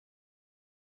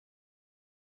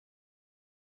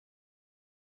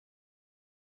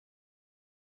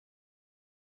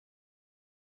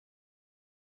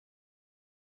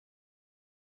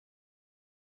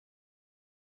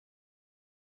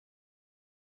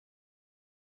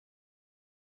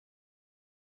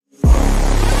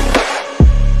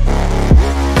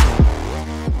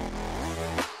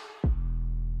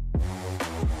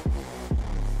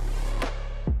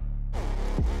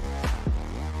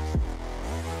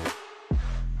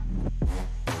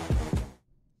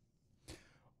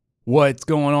What's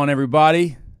going on,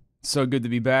 everybody? So good to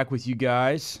be back with you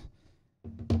guys.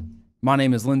 My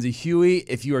name is Lindsey Huie.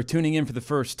 If you are tuning in for the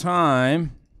first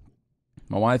time,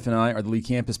 my wife and I are the lead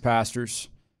campus pastors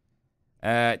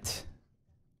at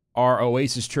our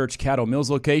Oasis Church Cattle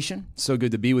Mills location. So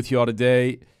good to be with you all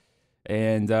today,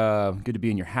 and good to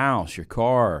be in your house, your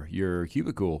car, your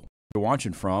cubicle you're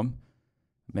watching from.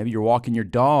 Maybe you're walking your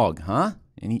dog, huh?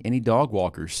 Any dog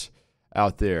walkers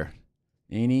out there?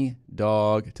 Any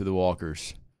dog to the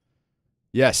walkers?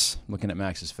 Yes, looking at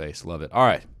Max's face. Love it. All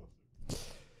right.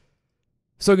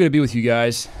 So good to be with you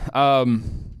guys.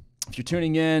 If you're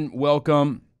tuning in,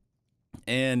 welcome.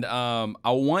 And I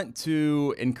want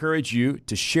to encourage you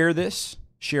to share this.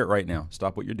 Share it right now.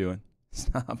 Stop what you're doing.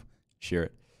 Stop. Share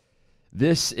it.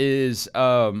 This is,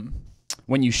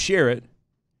 when you share it,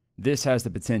 this has the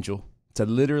potential to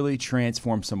literally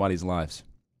transform somebody's lives.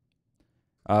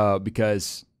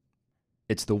 Because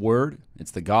it's the word,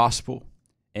 it's the gospel,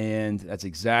 and that's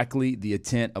exactly the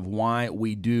intent of why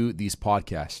we do these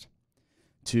podcasts,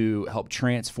 to help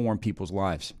transform people's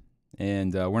lives.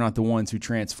 And we're not the ones who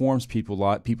transforms people's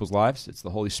lives. It's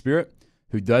the Holy Spirit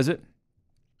who does it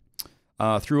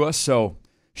through us. So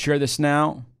share this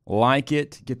now, like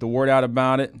it, get the word out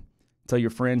about it. Tell your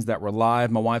friends that we're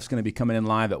live. My wife's going to be coming in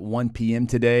live at 1 p.m.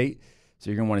 today, so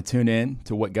you're going to want to tune in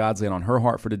to what God's laid on her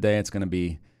heart for today. It's going to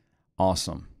be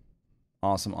awesome.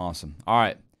 Awesome. All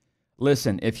right.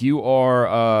 Listen, if you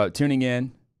are tuning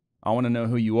in, I want to know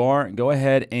who you are. Go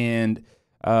ahead and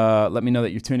let me know that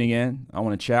you're tuning in. I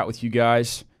want to chat with you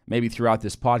guys maybe throughout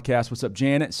this podcast. What's up,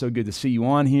 Janet? So good to see you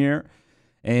on here.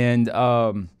 And,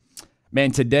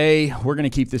 man, today we're going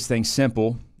to keep this thing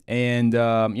simple. And,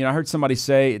 I heard somebody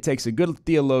say it takes a good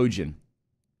theologian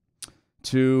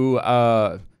to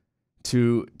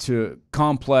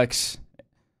complex.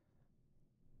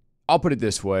 I'll put it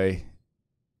this way.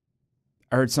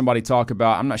 I heard somebody talk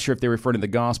about, I'm not sure if they refer to the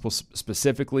gospel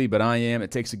specifically, but I am.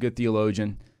 It takes a good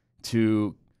theologian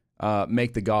to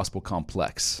make the gospel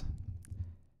complex.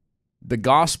 The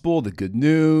gospel, the good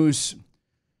news,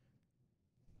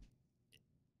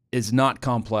 is not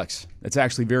complex. It's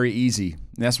actually very easy.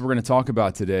 And that's what we're going to talk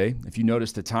about today. If you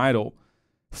notice the title,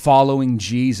 Following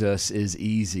Jesus is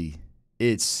Easy.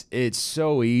 It's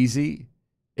so easy.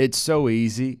 It's so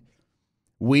easy.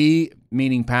 We,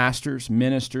 meaning pastors,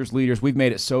 ministers, leaders, we've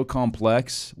made it so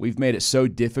complex. We've made it so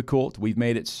difficult. We've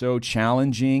made it so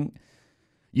challenging.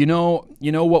 You know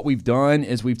what we've done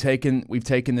is we've taken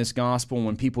this gospel, and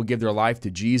when people give their life to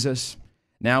Jesus,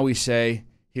 now we say,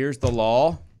 here's the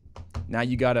law. Now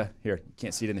you gotta, here, you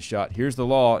can't see it in the shot. Here's the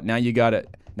law. Now you gotta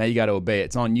obey it.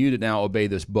 It's on you to now obey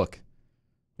this book.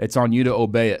 It's on you to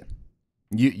obey it.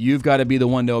 You've got to be the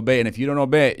one to obey it. And if you don't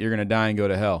obey it, you're gonna die and go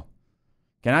to hell.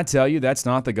 Can I tell you that's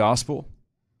not the gospel?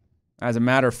 As a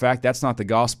matter of fact, that's not the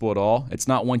gospel at all. It's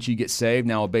not once you get saved,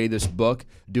 now obey this book,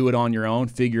 do it on your own,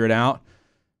 figure it out.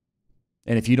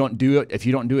 And if you don't do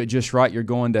it just right, you're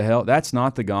going to hell. That's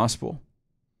not the gospel.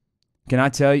 Can I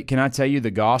tell you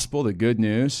the gospel, the good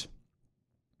news?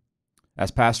 As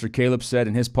Pastor Caleb said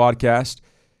in his podcast,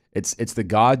 it's the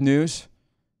God news.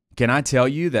 Can I tell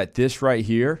you that this right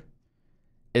here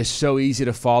is so easy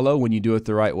to follow when you do it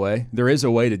the right way? There is a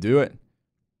way to do it.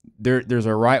 There's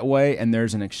a right way, and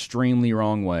there's an extremely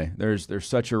wrong way. There's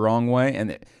such a wrong way,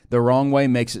 and the wrong way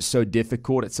makes it so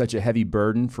difficult. It's such a heavy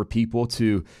burden for people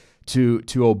to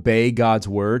obey God's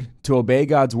word. To obey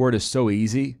God's word is so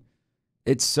easy.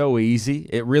 It's so easy.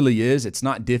 It really is. It's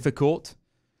not difficult.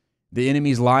 The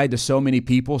enemy's lied to so many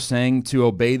people saying to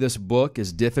obey this book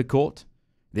is difficult.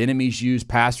 The enemies use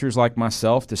pastors like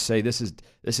myself to say this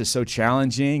is so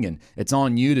challenging, and it's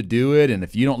on you to do it. And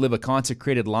if you don't live a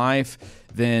consecrated life,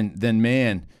 then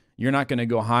man, you're not going to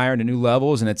go higher to new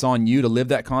levels, and it's on you to live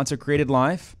that consecrated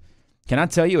life. Can I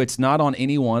tell you, it's not on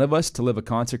any one of us to live a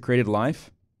consecrated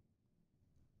life.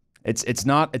 It's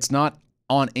not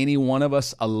on any one of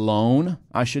us alone,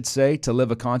 I should say, to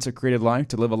live a consecrated life,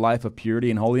 to live a life of purity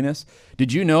and holiness.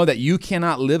 Did you know that you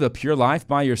cannot live a pure life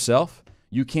by yourself?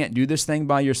 You can't do this thing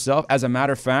by yourself. As a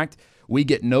matter of fact, we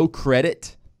get no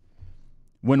credit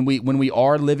when we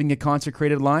are living a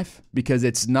consecrated life, because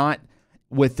it's not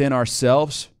within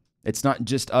ourselves. It's not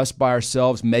just us by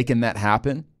ourselves making that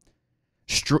happen.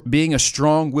 Being a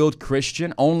strong-willed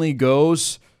Christian only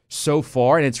goes so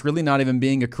far, and it's really not even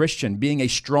being a Christian. Being a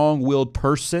strong-willed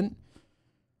person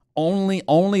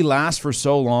only lasts for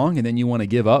so long, and then you want to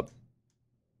give up.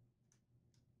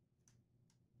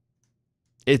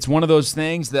 It's one of those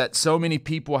things that so many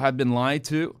people have been lied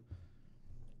to,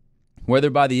 whether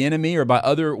by the enemy or by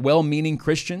other well-meaning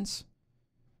Christians,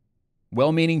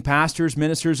 well-meaning pastors,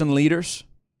 ministers, and leaders.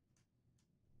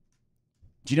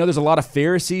 Do you know there's a lot of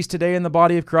Pharisees today in the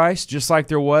body of Christ, just like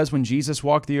there was when Jesus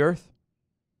walked the earth?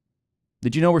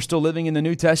 Did you know we're still living in the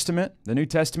New Testament? The New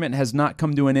Testament has not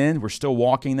come to an end. We're still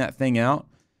walking that thing out.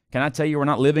 Can I tell you, we're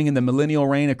not living in the millennial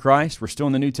reign of Christ. We're still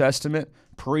in the New Testament.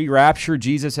 Pre-rapture,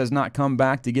 Jesus has not come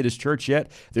back to get his church yet.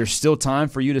 There's still time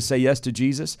for you to say yes to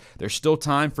Jesus. There's still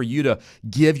time for you to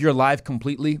give your life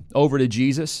completely over to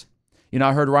Jesus. You know,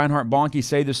 I heard Reinhard Bonnke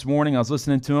say this morning, I was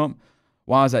listening to him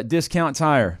while I was at Discount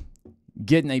Tire,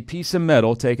 getting a piece of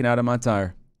metal taken out of my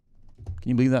tire. Can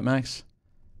you believe that, Max?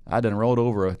 I done rolled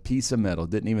over a piece of metal,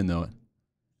 didn't even know it.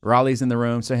 Raleigh's in the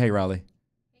room. Say, hey, Raleigh.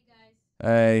 Hey, guys.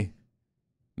 Hey.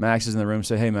 Max is in the room.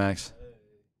 Say, hey, Max. Hey.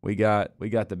 We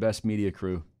got the best media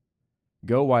crew.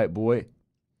 Go, white boy.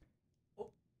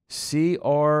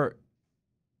 Okay.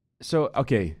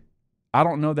 I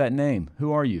don't know that name.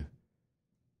 Who are you?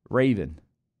 Raven.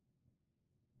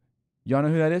 Y'all know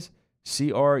who that is?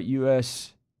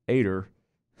 C-R-U-S Ader.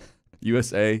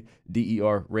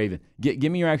 U-S-A-D-E-R, Raven.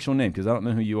 Give me your actual name, because I don't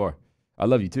know who you are. I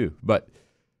love you too, but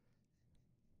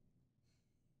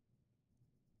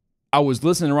I was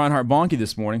listening to Reinhard Bonnke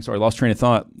this morning. Sorry, lost train of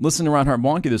thought. Listening to Reinhard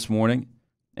Bonnke this morning,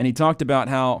 and he talked about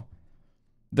how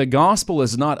the gospel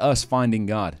is not us finding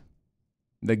God.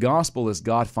 The gospel is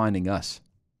God finding us.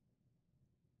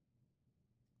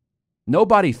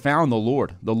 Nobody found the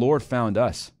Lord. The Lord found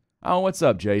us. Oh, what's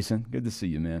up, Jason? Good to see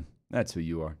you, man. That's who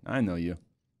you are. I know you.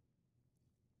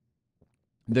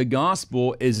 The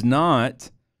gospel is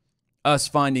not us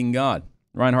finding God.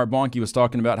 Reinhard Bonnke was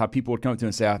talking about how people would come to him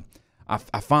and say,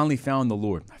 I finally found the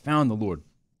Lord. I found the Lord.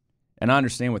 And I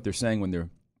understand what they're saying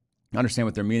I understand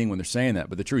what they're meaning when they're saying that.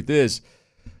 But the truth is,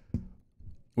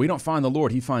 we don't find the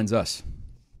Lord. He finds us.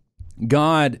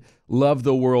 God loved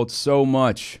the world so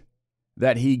much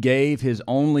that he gave his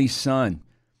only son.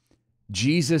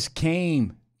 Jesus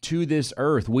came to this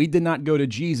earth. We did not go to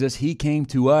Jesus. He came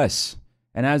to us.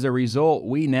 And as a result,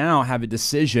 we now have a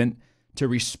decision to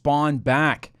respond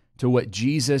back to what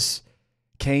Jesus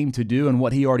came to do and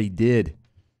what he already did.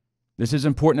 This is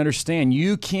important to understand.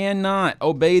 You cannot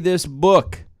obey this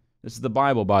book. This is the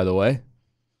Bible, by the way.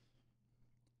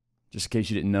 Just in case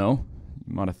you didn't know.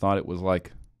 You might have thought it was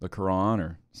like the Quran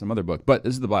or some other book. But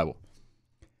this is the Bible.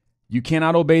 You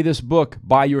cannot obey this book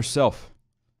by yourself.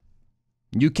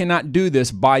 You cannot do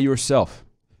this by yourself.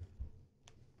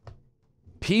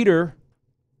 Peter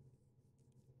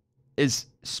is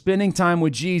spending time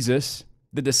with Jesus.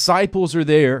 The disciples are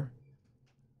there.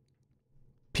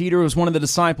 Peter was one of the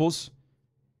disciples.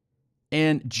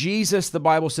 And Jesus, the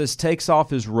Bible says, takes off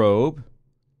his robe.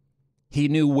 He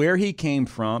knew where he came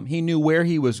from. He knew where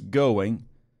he was going.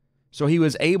 So he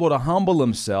was able to humble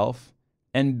himself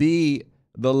and be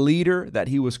the leader that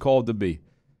he was called to be.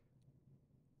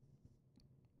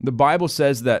 The Bible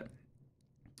says that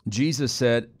Jesus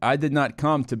said, I did not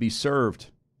come to be served.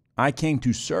 I came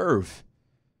to serve.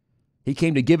 He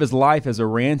came to give his life as a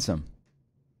ransom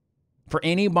for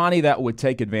anybody that would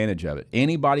take advantage of it,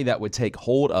 anybody that would take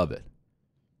hold of it.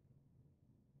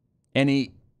 And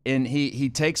he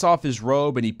takes off his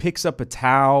robe and he picks up a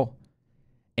towel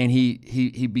and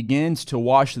he begins to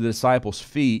wash the disciples'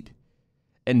 feet.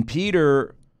 And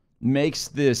Peter makes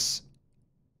this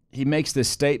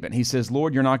statement. He says,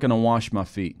 Lord, you're not going to wash my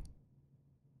feet.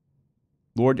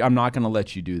 Lord, I'm not going to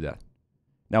let you do that.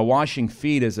 Now, washing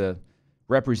feet is a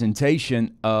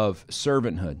representation of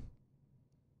servanthood.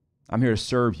 I'm here to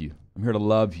serve you. I'm here to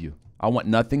love you. I want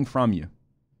nothing from you.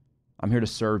 I'm here to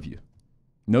serve you.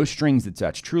 No strings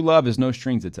attached. True love is no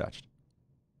strings attached.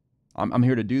 I'm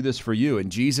here to do this for you. And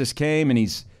Jesus came and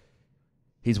he's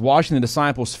washing the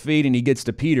disciples' feet and he gets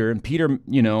to Peter. And Peter,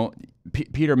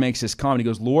 Peter makes this comment. He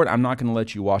goes, Lord, I'm not going to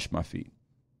let you wash my feet.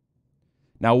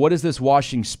 Now, what does this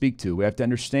washing speak to? We have to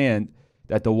understand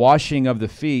that the washing of the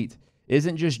feet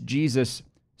isn't just Jesus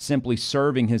simply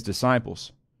serving his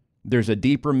disciples. There's a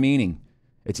deeper meaning.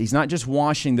 He's not just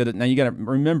washing that. Now you got to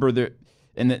remember that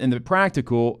in the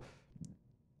practical.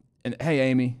 And hey,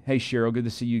 Amy, hey Cheryl, good to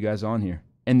see you guys on here.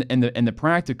 And the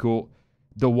practical,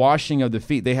 the washing of the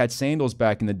feet. They had sandals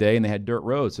back in the day, and they had dirt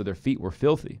roads, so their feet were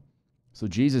filthy. So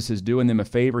Jesus is doing them a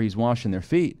favor. He's washing their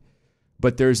feet.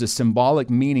 But there's a symbolic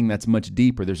meaning that's much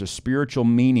deeper. There's a spiritual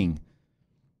meaning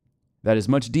that is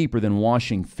much deeper than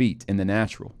washing feet in the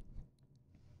natural.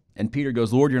 And Peter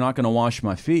goes, Lord, you're not going to wash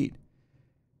my feet.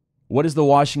 What does the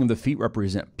washing of the feet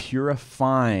represent?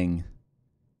 Purifying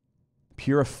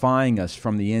us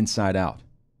from the inside out.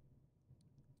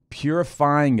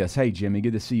 Purifying us. Hey, Jimmy,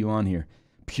 good to see you on here.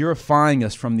 Purifying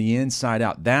us from the inside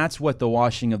out. That's what the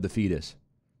washing of the feet is.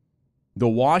 The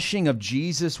washing of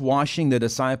Jesus washing the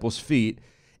disciples' feet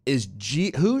is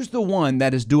who's the one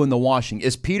that is doing the washing?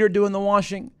 Is Peter doing the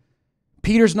washing?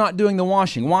 Peter's not doing the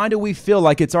washing. Why do we feel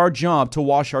like it's our job to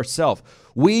wash ourselves?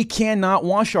 We cannot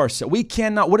wash ourselves. We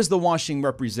cannot. What does the washing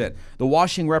represent? The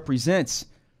washing represents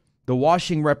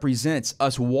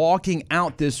us walking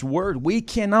out this word. We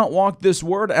cannot walk this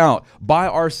word out by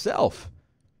ourselves.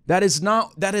 That is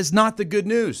not the good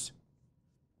news.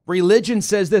 Religion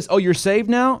says this, oh, you're saved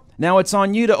now? Now it's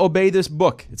on you to obey this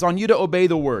book. It's on you to obey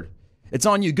the word. It's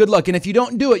on you. Good luck. And if you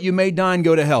don't do it, you may die and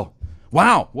go to hell.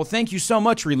 Wow. Well, thank you so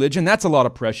much, religion. That's a lot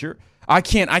of pressure. I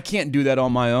can't do that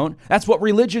on my own. That's what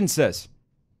religion says.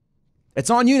 It's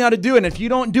on you now to do it. And if you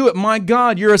don't do it, my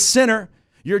God, you're a sinner.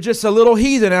 You're just a little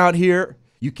heathen out here.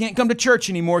 You can't come to church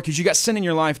anymore because you got sin in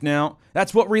your life now.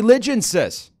 That's what religion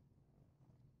says.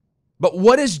 But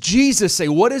what does Jesus say?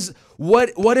 What is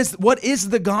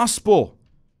the gospel?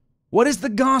 What is the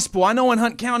gospel? I know in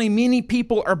Hunt County, many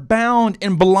people are bound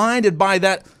and blinded by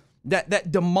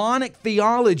that demonic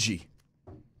theology.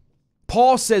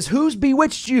 Paul says, who's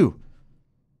bewitched you?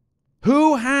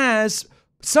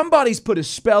 Somebody's put a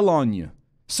spell on you.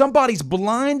 Somebody's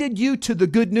blinded you to the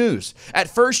good news. At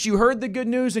first, you heard the good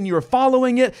news and you were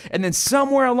following it, and then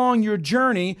somewhere along your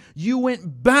journey, you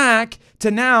went back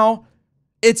to now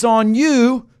it's on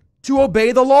you to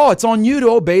obey the law. It's on you to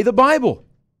obey the Bible.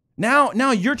 Now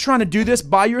you're trying to do this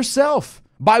by yourself,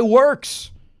 by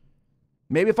works.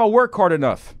 Maybe if I work hard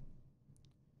enough.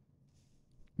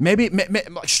 Maybe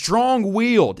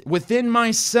strong-willed within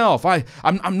myself. I'm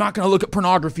not going to look at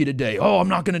pornography today. Oh, I'm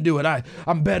not going to do it.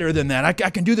 I'm better than that. I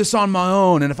can do this on my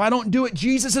own. And if I don't do it,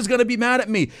 Jesus is going to be mad at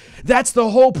me. That's the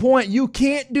whole point. You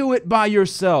can't do it by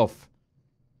yourself.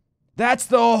 That's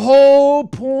the whole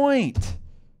point.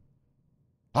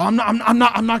 I'm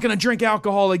not going to drink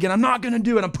alcohol again. I'm not going to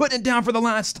do it. I'm putting it down for the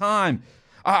last time.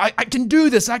 I can do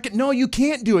this. No, you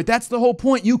can't do it. That's the whole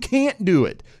point. You can't do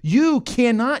it. You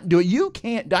cannot do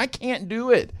it. I can't do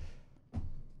it.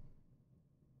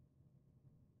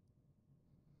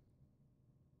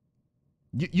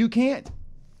 You can't.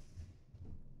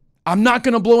 I'm not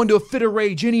going to blow into a fit of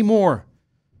rage anymore.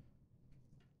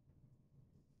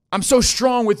 I'm so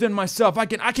strong within myself. I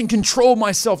can control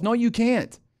myself. No, you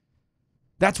can't.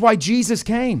 That's why Jesus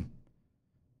came.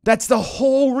 That's the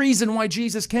whole reason why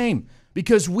Jesus came.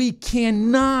 Because we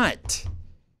cannot.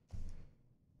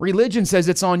 Religion says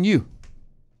it's on you.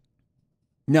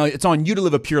 No, it's on you to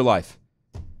live a pure life.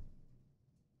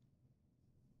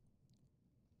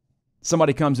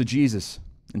 Somebody comes to Jesus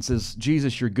and says,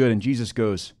 Jesus, you're good. And Jesus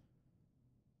goes,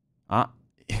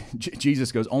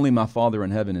 only my Father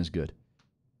in heaven is good.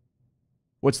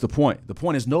 What's the point? The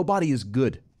point is nobody is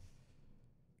good.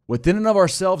 Within and of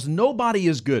ourselves, nobody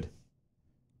is good.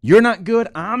 You're not good.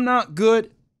 I'm not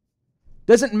good.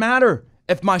 Doesn't matter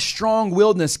if my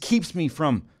strong-willedness keeps me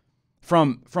from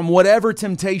whatever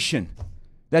temptation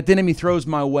that the enemy throws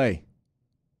my way.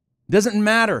 Doesn't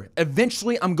matter.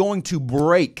 Eventually, I'm going to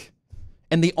break.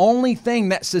 And the only thing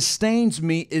that sustains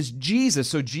me is Jesus.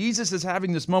 So Jesus is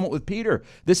having this moment with Peter.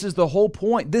 This is the whole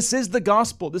point. This is the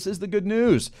gospel. This is the good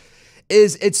news.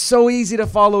 It's so easy to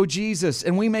follow Jesus,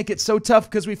 and we make it so tough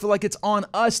because we feel like it's on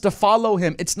us to follow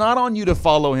him. It's not on you to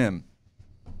follow him.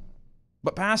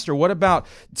 But Pastor, what about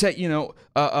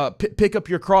pick up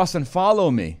your cross and follow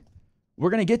me? We're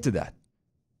going to get to that.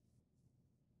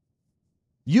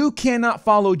 You cannot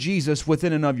follow Jesus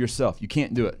within and of yourself. You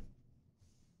can't do it.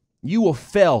 You will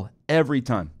fail every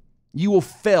time. You will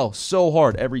fail so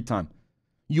hard every time.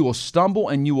 You will stumble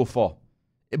and you will fall.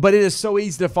 But it is so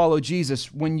easy to follow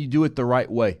Jesus when you do it the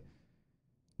right way.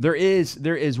 There is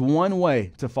one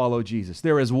way to follow Jesus.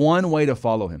 There is one way to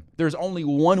follow him. There's only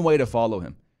one way to follow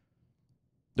him.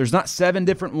 There's not 7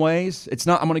 different ways. It's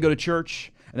not, I'm going to go to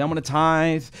church, and then I'm going to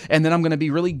tithe, and then I'm going to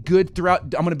be really good throughout. I'm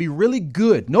going to be really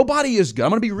good. Nobody is good.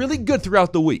 I'm going to be really good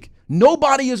throughout the week.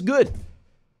 Nobody is good.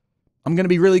 I'm going to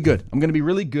be really good. I'm going to be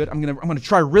really good. I'm going to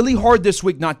try really hard this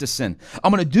week not to sin.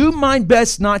 I'm going to do my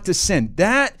best not to sin.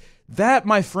 That,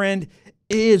 my friend,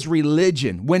 is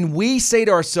religion. When we say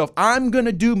to ourselves, I'm going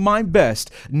to do my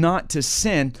best not to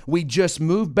sin, we just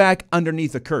move back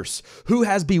underneath a curse. Who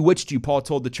has bewitched you? Paul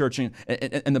told the church in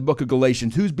the book of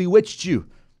Galatians. Who's bewitched you?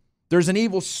 There's an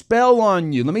evil spell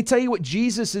on you. Let me tell you what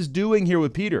Jesus is doing here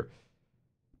with Peter.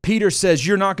 Peter says,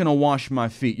 you're not going to wash my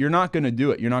feet. You're not going to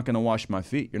do it. You're not going to wash my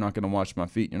feet. You're not going to wash my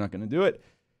feet. You're not going to do it.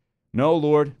 No,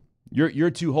 Lord, you're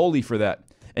too holy for that.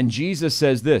 And Jesus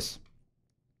says this.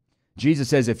 Jesus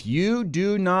says, if you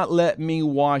do not let me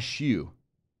wash you,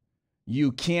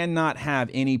 you cannot have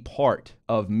any part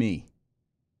of me.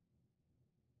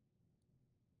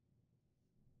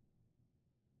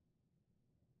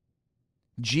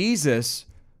 Jesus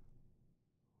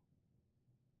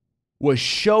was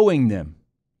showing them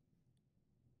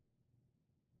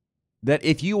that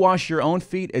if you wash your own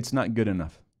feet, it's not good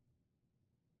enough.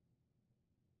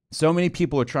 So many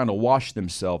people are trying to wash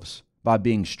themselves by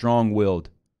being strong-willed.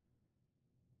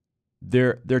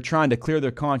 They're trying to clear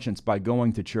their conscience by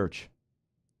going to church.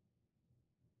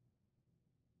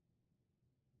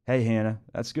 Hey, Hannah,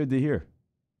 that's good to hear.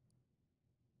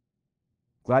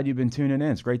 Glad you've been tuning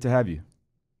in. It's great to have you.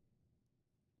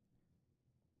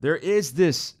 There is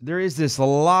this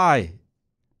lie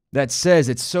that says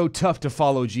it's so tough to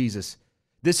follow Jesus.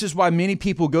 This is why many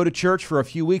people go to church for a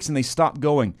few weeks and they stop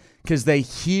going, because they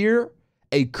hear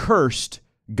a cursed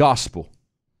gospel.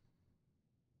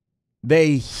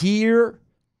 They hear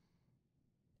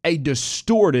a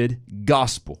distorted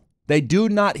gospel. They do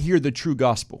not hear the true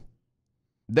gospel.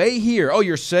 They hear, oh,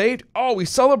 you're saved? Oh, we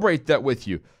celebrate that with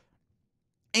you.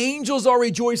 Angels are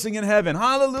rejoicing in heaven.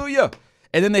 Hallelujah.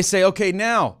 And then they say, okay,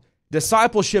 now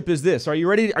discipleship is this. Are you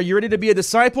ready? Are you ready to be a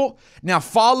disciple? Now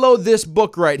follow this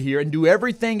book right here and do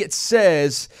everything it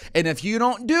says. And if you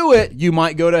don't do it, you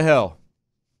might go to hell.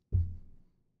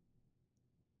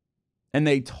 And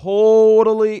they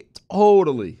totally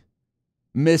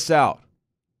miss out.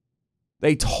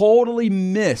 They totally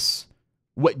miss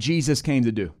what Jesus came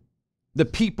to do. The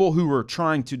people who were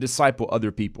trying to disciple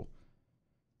other people.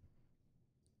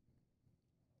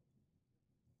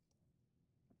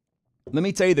 Let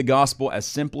me tell you the gospel as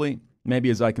simply, maybe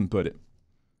as I can put it.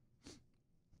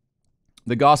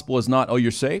 The gospel is not, oh,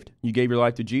 you're saved. You gave your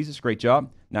life to Jesus. Great job.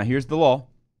 Now here's the law.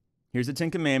 Here's the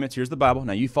 10 Commandments. Here's the Bible.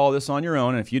 Now you follow this on your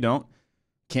own. And if you don't,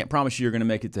 can't promise you you're going to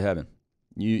make it to heaven.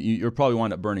 You'll probably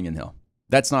wind up burning in hell.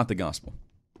 That's not the gospel.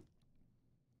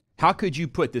 How could you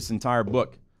put this entire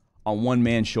book on one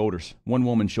man's shoulders, one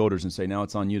woman's shoulders, and say, now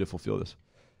it's on you to fulfill this?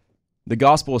 The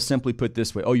gospel is simply put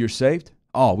this way. Oh, you're saved?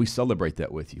 Oh, we celebrate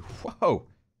that with you. Whoa,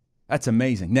 that's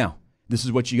amazing. Now, this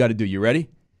is what you got to do. You ready?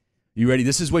 You ready?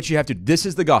 This is what you have to do. This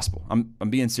is the gospel. I'm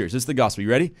being serious. This is the gospel. You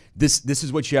ready? This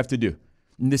is what you have to do.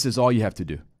 And this is all you have to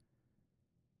do.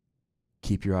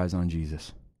 Keep your eyes on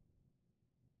Jesus.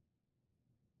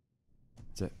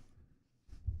 That's it.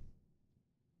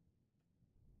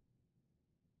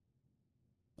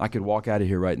 I could walk out of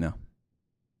here right now.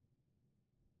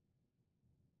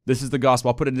 This is the gospel.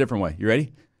 I'll put it a different way. You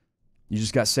ready? You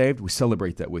just got saved. We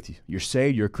celebrate that with you. You're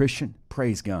saved. You're a Christian.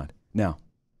 Praise God. Now,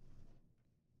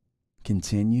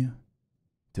 continue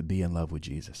to be in love with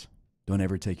Jesus. Don't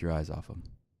ever take your eyes off him.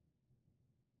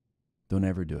 Don't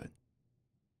ever do it.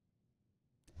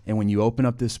 And when you open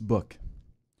up this book,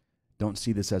 don't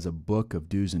see this as a book of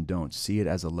do's and don'ts. See it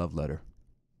as a love letter.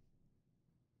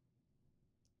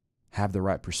 Have the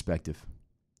right perspective.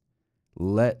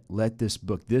 Let this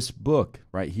book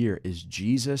right here is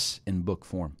Jesus in book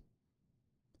form.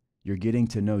 You're getting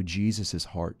to know Jesus'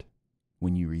 heart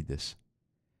when you read this.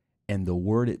 And the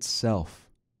word itself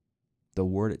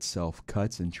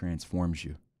cuts and transforms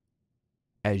you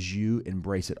as you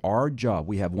embrace it. Our job,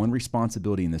 we have one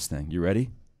responsibility in this thing. You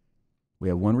ready? We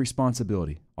have one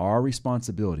responsibility. Our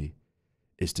responsibility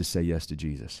is to say yes to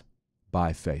Jesus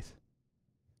by faith.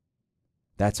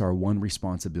 That's our one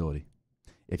responsibility.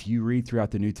 If you read throughout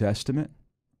the New Testament,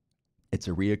 it's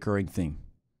a reoccurring theme.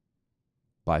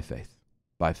 By faith.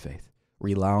 By faith.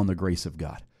 Rely on the grace of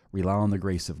God. Rely on the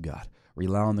grace of God.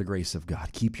 Rely on the grace of God.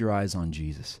 Keep your eyes on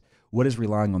Jesus. What is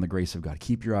relying on the grace of God?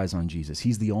 Keep your eyes on Jesus.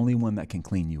 He's the only one that can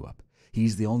clean you up.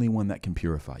 He's the only one that can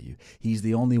purify you. He's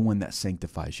the only one that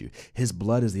sanctifies you. His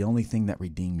blood is the only thing that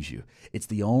redeems you. It's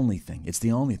the only thing. It's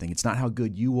the only thing. It's not how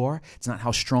good you are. It's not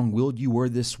how strong-willed you were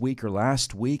this week or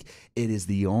last week. It is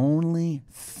the only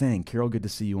thing. Carol, good to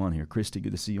see you on here. Christy,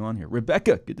 good to see you on here.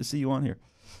 Rebecca, good to see you on here.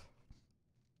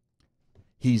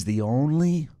 He's the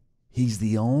only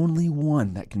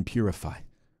one that can purify.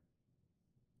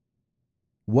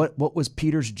 What was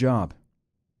Peter's job?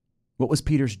 What was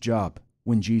Peter's job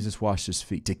when Jesus washed his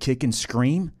feet? To kick and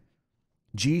scream?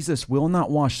 Jesus will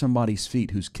not wash somebody's feet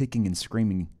who's kicking and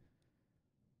screaming.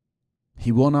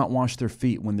 He will not wash their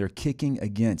feet when they're kicking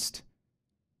against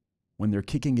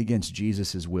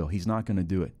Jesus' will. He's not going to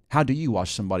do it. How do you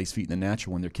wash somebody's feet in the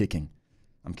natural when they're kicking?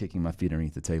 I'm kicking my feet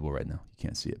underneath the table right now. You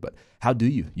can't see it, but how do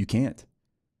you? You can't.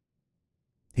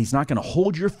 He's not going to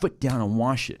hold your foot down and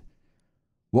wash it.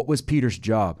 What was Peter's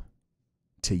job?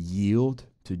 To yield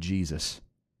to Jesus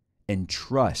and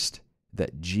trust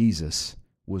that Jesus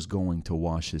was going to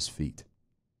wash his feet.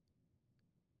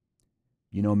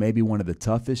 You know, maybe one of the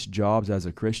toughest jobs as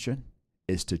a Christian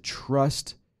is to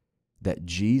trust that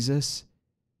Jesus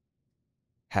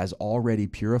has already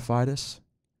purified us,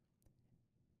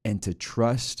 and to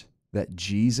trust that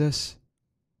Jesus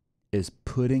is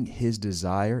putting his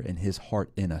desire and his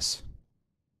heart in us.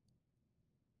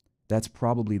 That's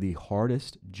probably the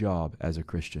hardest job as a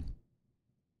Christian.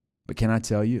 But can I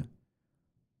tell you,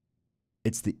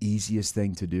 it's the easiest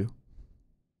thing to do.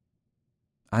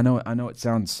 I know it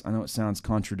sounds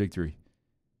contradictory.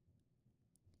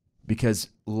 Because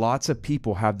lots of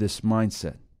people have this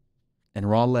mindset. In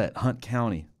Rowlett, Hunt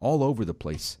County, all over the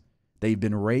place. They've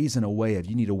been raised in a way of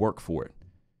you need to work for it.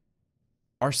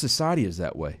 Our society is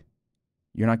that way.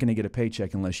 You're not going to get a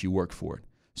paycheck unless you work for it.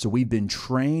 So we've been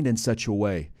trained in such a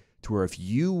way to where if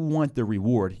you want the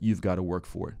reward, you've got to work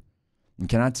for it. And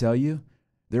can I tell you,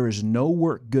 there is no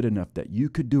work good enough that you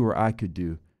could do or I could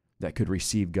do that could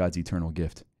receive God's eternal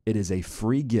gift. It is a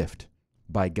free gift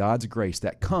by God's grace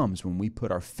that comes when we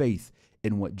put our faith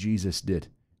in what Jesus did.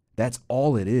 That's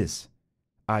all it is.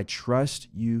 I trust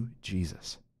you,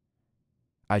 Jesus.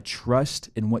 I trust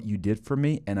in what you did for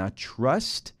me, and I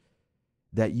trust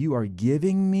that you are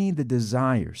giving me the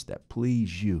desires that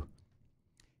please you.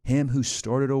 Him who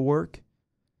started a work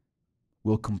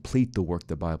will complete the work,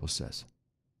 the Bible says.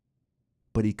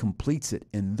 But he completes it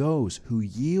in those who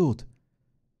yield.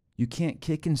 You can't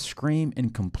kick and scream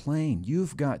and complain.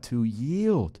 You've got to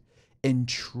yield and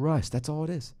trust. That's all it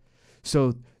is.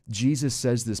 So Jesus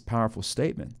says this powerful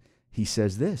statement. He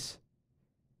says this.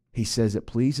 He says it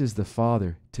pleases the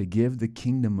Father to give the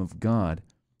kingdom of God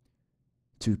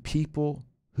to people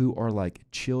who are like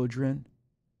children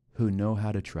who know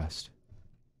how to trust.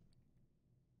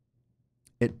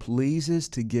 It pleases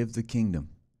to give the kingdom.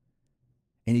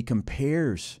 And he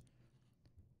compares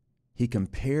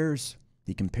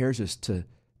us to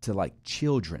like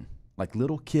children, like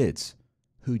little kids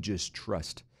who just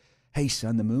trust. Hey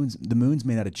son, the moon's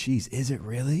made out of cheese. Is it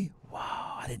really?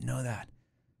 Wow, I didn't know that.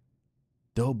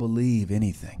 Don't believe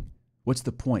anything. What's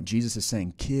the point? Jesus is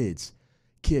saying kids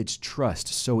trust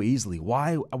so easily.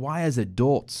 Why as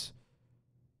adults?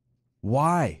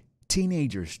 Why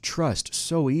teenagers trust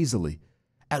so easily?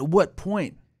 At what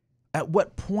point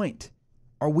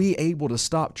are we able to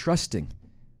stop trusting?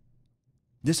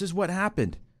 This is what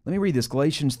happened. Let me read this.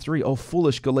 Galatians 3. Oh,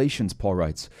 foolish Galatians, Paul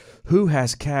writes. Who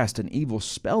has cast an evil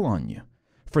spell on you?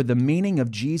 For the meaning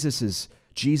of Jesus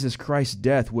Christ's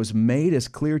death was made as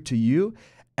clear to you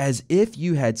as if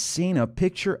you had seen a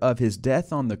picture of his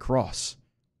death on the cross.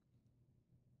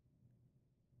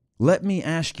 Let me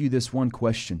ask you this one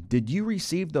question. Did you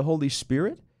receive the Holy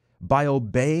Spirit by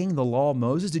obeying the law of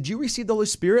Moses? Did you receive the Holy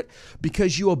Spirit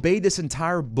because you obeyed this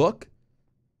entire book?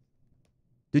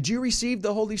 Did you receive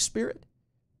the Holy Spirit?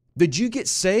 Did you get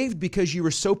saved because you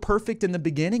were so perfect in the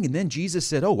beginning and then Jesus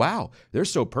said, oh, wow, they're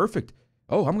so perfect.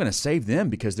 Oh, I'm going to save them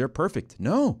because they're perfect.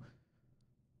 No.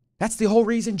 That's the whole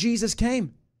reason Jesus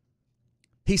came.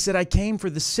 He said, I came for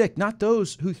the sick, not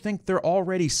those who think they're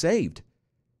already saved.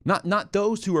 Not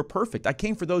those who are perfect. I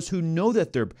came for those who know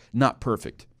that they're not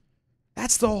perfect.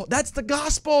 That's the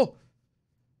gospel.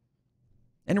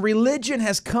 And religion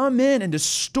has come in and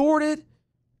distorted.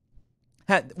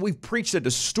 We've preached a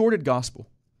distorted gospel.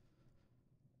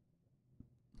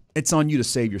 It's on you to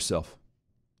save yourself.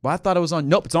 Well, I thought it was on.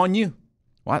 Nope, it's on you.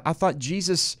 Well, I thought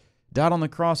Jesus died on the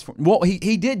cross for. Well,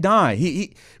 he did die.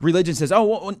 Religion says, oh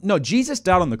well, no, Jesus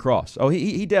died on the cross. Oh,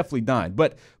 he definitely died.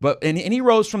 But he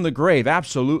rose from the grave,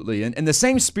 absolutely. And the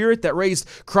same Spirit that raised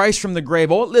Christ from the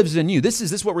grave, oh, it lives in you. This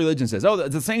is what religion says. Oh,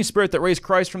 the same Spirit that raised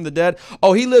Christ from the dead,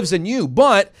 oh, he lives in you.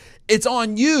 But it's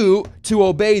on you to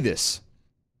obey this.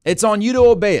 It's on you to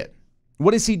obey it.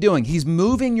 What is he doing? He's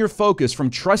moving your focus from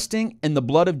trusting in the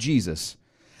blood of Jesus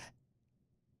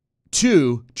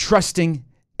to trusting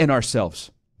in ourselves.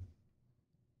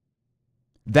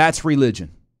 That's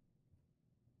religion.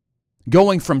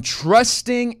 Going from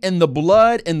trusting in the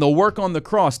blood and the work on the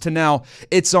cross to now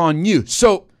it's on you.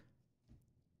 So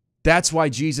that's why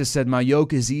Jesus said, my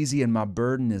yoke is easy and my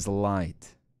burden is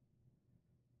light.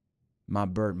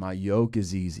 My yoke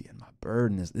is easy and my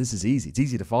burden is, this is easy. It's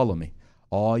easy to follow me.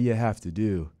 All you have to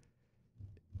do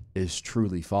is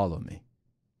truly follow me.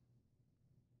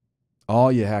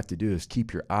 All you have to do is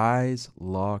keep your eyes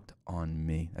locked on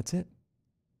me. That's it.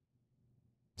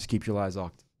 Just keep your eyes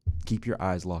locked. Keep your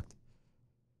eyes locked.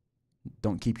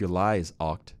 Don't keep your lies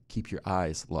locked. Keep your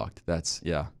eyes locked. That's,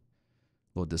 yeah, a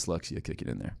little dyslexia kicking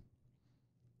in there.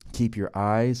 Keep your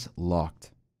eyes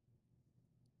locked.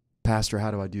 Pastor, how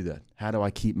do I do that? How do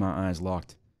I keep my eyes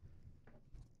locked?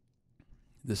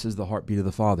 This is the heartbeat of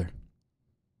the Father.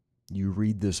 You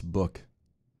read this book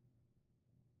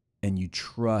and you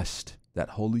trust that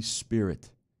Holy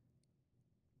Spirit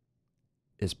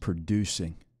is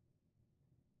producing.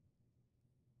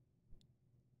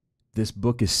 This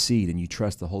book is seed, and you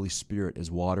trust the Holy Spirit is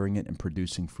watering it and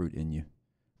producing fruit in you.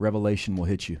 Revelation will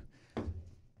hit you.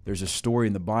 There's a story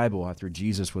in the Bible after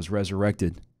Jesus was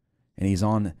resurrected, and he's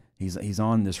on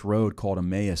this road called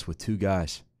Emmaus with two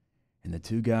guys. And the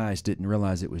two guys didn't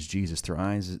realize it was Jesus. Their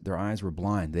eyes were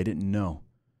blind. They didn't know.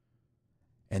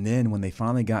 And then when they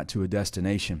finally got to a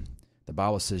destination, the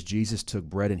Bible says Jesus took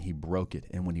bread and he broke it.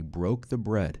 And when he broke the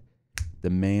bread,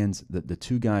 the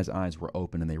two guys' eyes were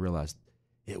open and they realized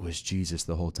it was Jesus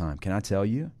the whole time. Can I tell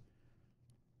you,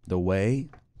 the way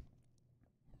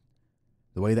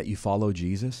that you follow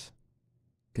Jesus,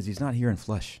 because he's not here in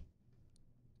flesh,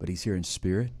 but he's here in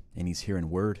spirit and he's here in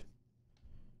word.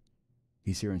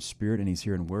 He's here in spirit and he's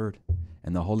here in word.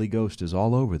 And the Holy Ghost is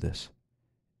all over this.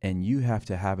 And you have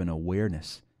to have an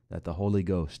awareness that the Holy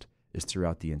Ghost is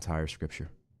throughout the entire Scripture.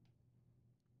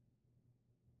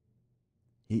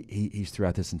 He's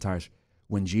throughout this entire.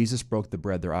 When Jesus broke the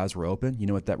bread, their eyes were open. You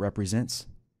know what that represents?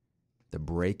 The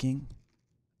breaking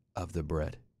of the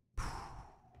bread.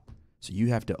 So you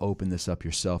have to open this up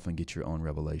yourself and get your own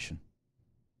revelation.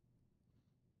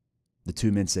 The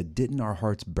two men said, "Didn't our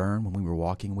hearts burn when we were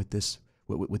walking with this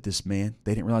man?"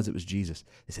 They didn't realize it was Jesus.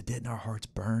 They said, "Didn't our hearts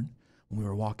burn when we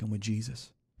were walking with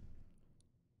Jesus?"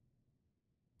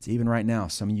 So even right now,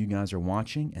 some of you guys are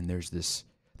watching, and there's this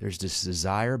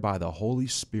desire by the Holy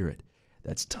Spirit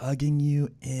that's tugging you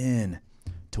in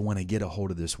to want to get a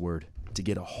hold of this word, to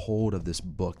get a hold of this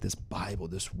book, this Bible,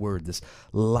 this word, this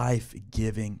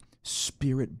life-giving,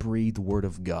 spirit-breathed word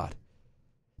of God.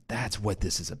 That's what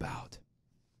this is about.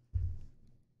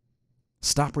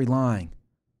 Stop relying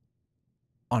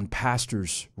on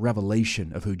pastors'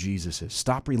 revelation of who Jesus is.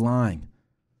 Stop relying.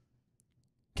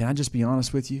 Can I just be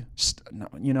honest with you?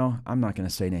 I'm not going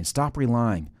to say names. Stop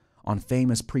relying on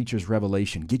famous preachers'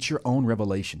 revelation. Get your own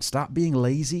revelation. Stop being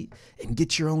lazy and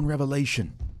get your own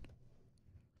revelation.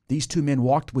 These two men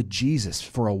walked with Jesus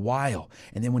for a while,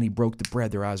 and then when he broke the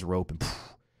bread, their eyes were open.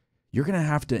 You're going to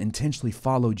have to intentionally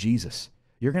follow Jesus.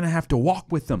 You're going to have to walk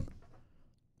with them.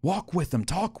 Walk with them.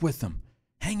 Talk with them.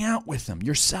 Hang out with them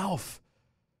yourself.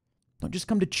 Don't just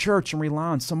come to church and rely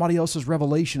on somebody else's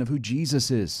revelation of who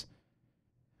Jesus is.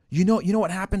 You know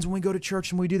what happens when we go to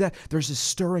church and we do that? There's this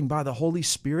stirring by the Holy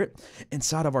Spirit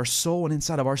inside of our soul and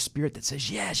inside of our spirit that says,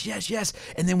 yes, yes, yes.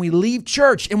 And then we leave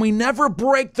church and we never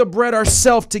break the bread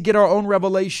ourselves to get our own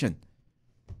revelation.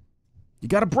 You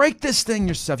got to break this thing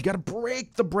yourself. You got to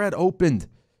break the bread opened.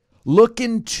 Look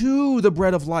into the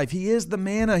bread of life. He is the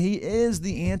manna. He is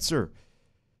the answer.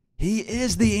 He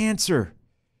is the answer.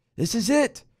 This is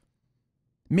it.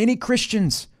 Many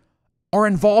Christians are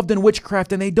involved in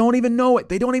witchcraft and they don't even know it.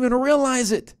 They don't even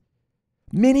realize it.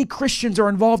 Many Christians are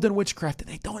involved in witchcraft and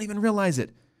they don't even realize it.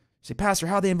 You say, "Pastor,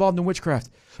 how are they involved in witchcraft?"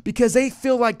 Because they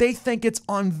feel like they think it's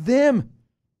on them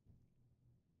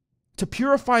to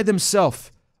purify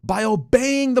themselves by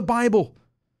obeying the Bible.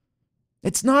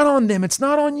 It's not on them. It's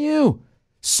not on you.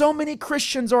 So many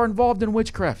Christians are involved in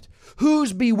witchcraft.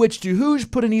 Who's bewitched you? Who's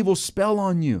put an evil spell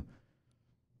on you?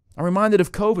 I'm reminded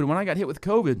of COVID. When I got hit with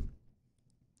COVID,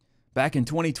 back in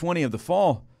 2020, of the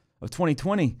fall of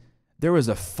 2020, there was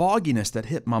a fogginess that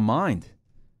hit my mind.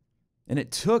 And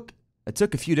it took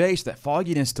a few days for that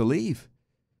fogginess to leave.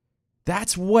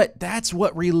 That's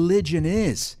what religion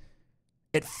is.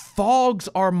 It fogs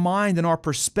our mind and our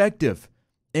perspective.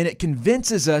 And it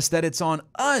convinces us that it's on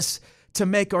us to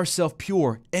make ourselves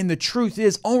pure. And the truth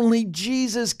is, only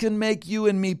Jesus can make you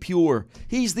and me pure.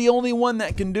 He's the only one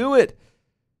that can do it.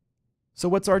 So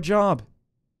what's our job?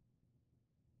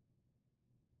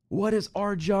 What is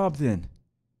our job then?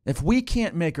 If we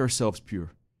can't make ourselves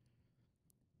pure,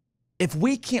 if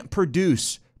we can't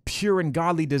produce pure and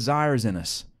godly desires in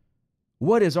us,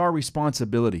 what is our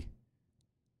responsibility?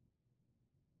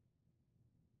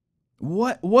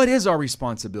 What is our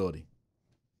responsibility?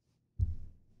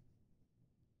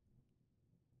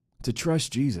 To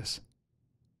trust Jesus,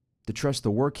 to trust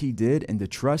the work He did, and to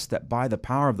trust that by the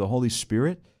power of the Holy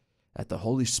Spirit, that the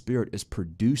Holy Spirit is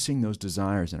producing those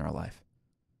desires in our life.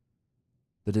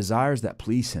 The desires that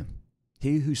please Him.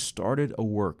 He who started a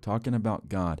work, talking about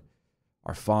God,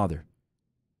 our Father,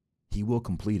 He will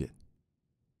complete it.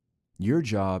 Your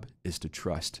job is to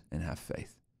trust and have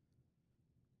faith.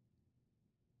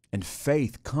 And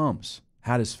faith comes.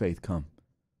 How does faith come?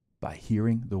 By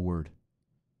hearing the Word.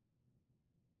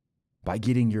 By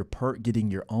getting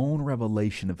your own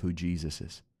revelation of who Jesus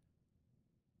is.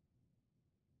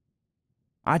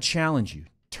 I challenge you,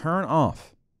 turn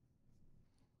off.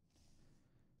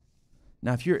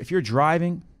 Now, if you're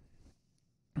driving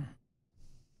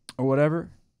or whatever,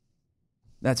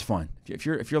 that's fine. If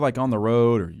you're like on the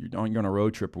road or you're on a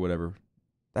road trip or whatever,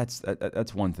 that's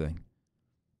one thing.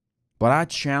 But I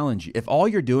challenge you, if all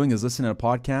you're doing is listening to a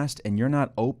podcast and you're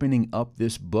not opening up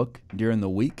this book during the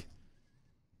week,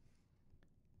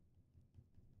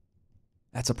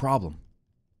 that's a problem.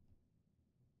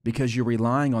 because you're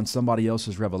relying on somebody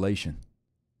else's revelation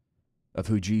of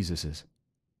who Jesus is.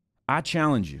 I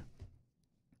challenge you.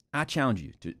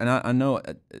 To, and I know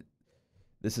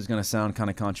this is going to sound kind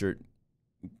of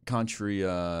contradictory.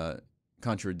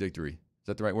 Is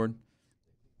that the right word?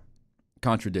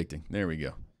 Contradicting. There we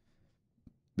go.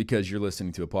 Because you're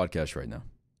listening to a podcast right now.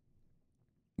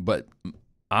 But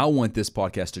I want this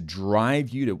podcast to drive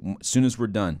you to, as soon as we're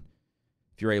done,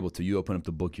 if you're able to, you open up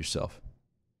the book yourself.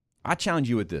 I challenge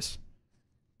you with this.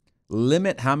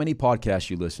 Limit how many podcasts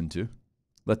you listen to.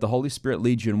 Let the Holy Spirit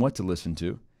lead you in what to listen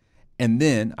to. And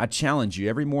then I challenge you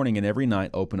every morning and every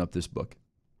night, open up this book.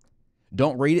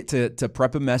 Don't read it to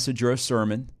prep a message or a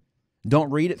sermon.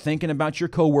 Don't read it thinking about your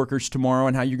coworkers tomorrow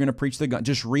and how you're going to preach the gospel.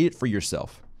 Just read it for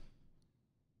yourself.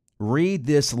 Read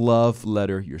this love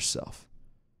letter yourself.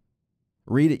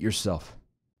 Read it yourself.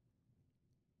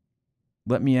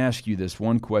 Let me ask you this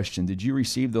one question. Did you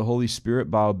receive the Holy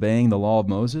Spirit by obeying the law of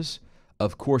Moses?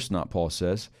 Of course not, Paul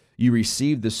says. You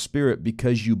received the Spirit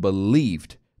because you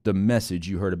believed the message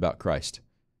you heard about Christ.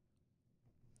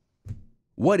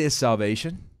 What is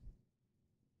salvation?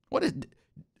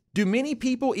 Do many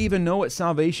people even know what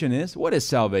salvation is? What is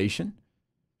salvation?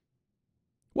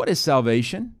 What is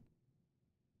salvation?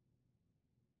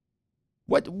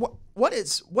 What's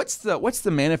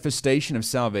the manifestation of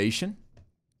salvation?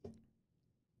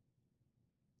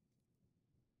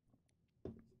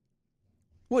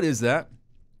 What is that?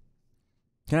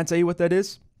 Can I tell you what that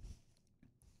is?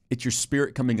 It's your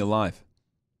spirit coming alive,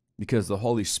 because the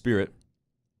Holy Spirit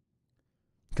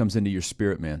comes into your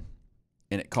spirit man,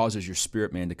 and it causes your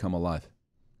spirit man to come alive.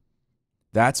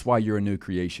 That's why you're a new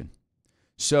creation.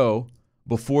 So,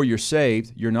 before you're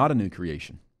saved, you're not a new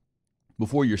creation.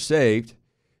 Before you're saved,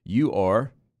 you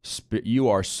are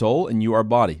soul and you are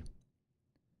body.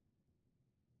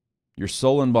 Your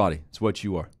soul and body is what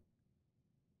you are.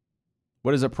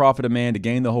 What does it profit a man to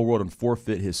gain the whole world and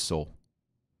forfeit his soul?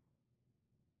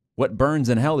 What burns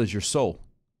in hell is your soul.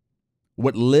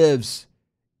 What lives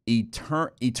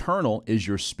eternal is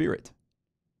your spirit.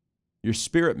 Your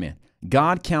spirit man.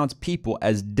 God counts people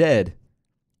as dead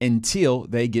until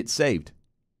they get saved.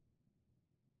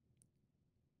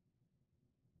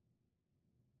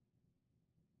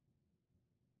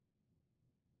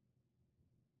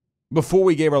 Before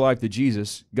we gave our life to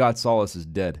Jesus, God saw us as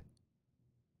dead.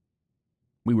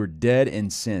 We were dead in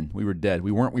sin. We were dead.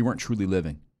 We weren't truly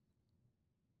living.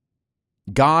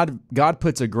 God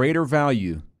puts a greater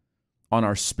value on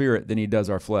our spirit than he does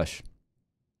our flesh.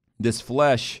 This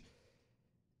flesh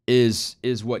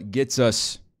is what gets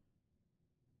us.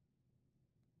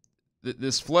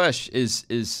 This flesh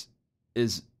is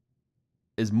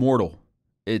mortal.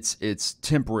 It's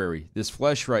temporary. This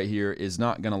flesh right here is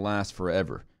not going to last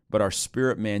forever, but our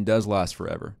spirit man does last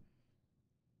forever.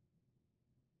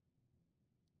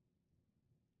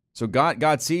 So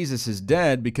God sees us as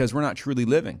dead because we're not truly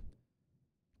living.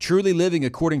 Truly living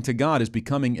according to God is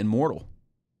becoming immortal.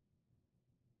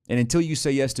 And until you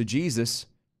say yes to Jesus,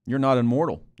 you're not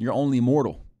immortal. You're only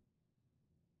mortal.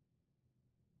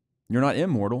 You're not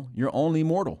immortal. You're only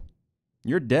mortal.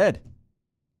 You're dead.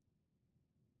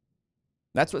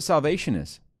 That's what salvation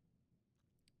is.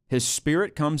 His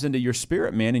spirit comes into your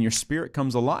spirit, man, and your spirit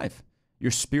comes alive.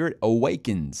 Your spirit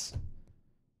awakens.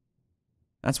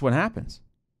 That's what happens.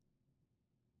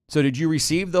 So did you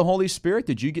receive the Holy Spirit?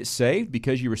 Did you get saved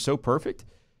because you were so perfect?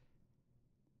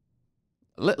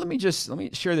 Let me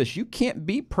share this. You can't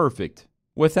be perfect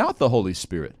without the Holy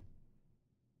Spirit.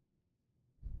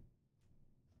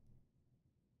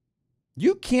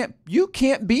 You can't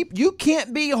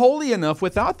be holy enough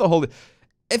without the Holy.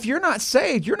 If you're not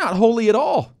saved, you're not holy at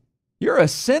all. You're a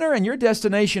sinner and your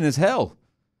destination is hell.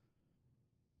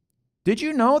 Did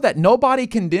you know that nobody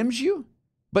condemns you?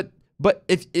 But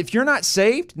if you're not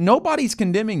saved, nobody's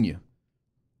condemning you.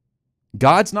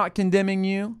 God's not condemning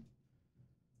you.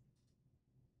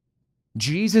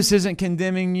 Jesus isn't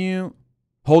condemning you.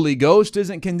 Holy Ghost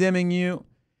isn't condemning you.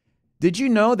 Did you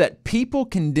know that people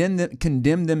condemn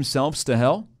themselves to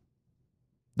hell?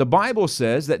 The Bible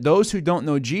says that those who don't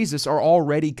know Jesus are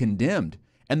already condemned.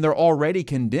 And they're already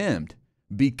condemned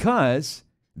because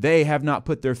they have not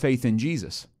put their faith in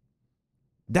Jesus.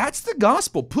 That's the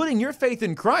gospel, putting your faith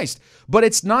in Christ. But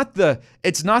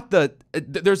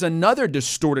there's another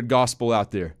distorted gospel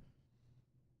out there.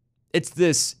 It's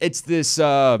this,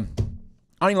 I don't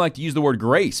even like to use the word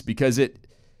grace because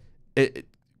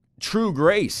true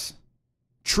grace,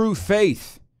 true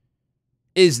faith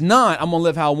is not, I'm going to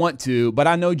live how I want to, but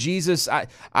I know Jesus,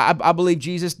 I believe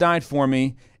Jesus died for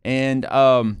me, and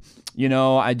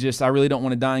I really don't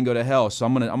want to die and go to hell. So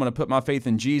I'm gonna put my faith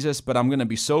in Jesus, but I'm gonna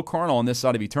be so carnal on this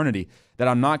side of eternity that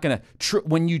I'm not gonna.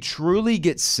 When you truly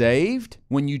get saved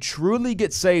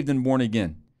and born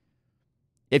again,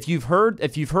 if you've heard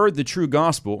the true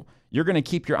gospel, you're gonna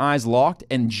keep your eyes locked,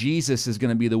 and Jesus is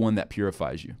gonna be the one that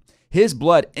purifies you. His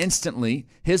blood instantly.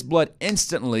 What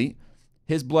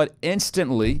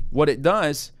it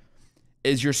does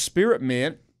is your spirit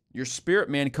man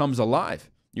comes alive.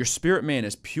 Your spirit man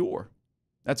is pure.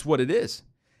 That's what it is.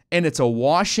 And it's a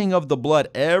washing of the blood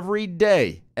every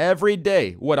day. Every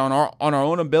day. What, on our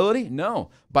own ability? No.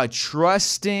 By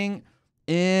trusting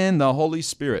in the Holy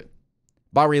Spirit.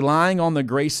 By relying on the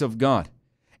grace of God.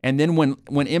 And then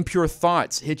when impure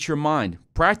thoughts hit your mind,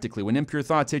 practically, when impure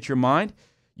thoughts hit your mind,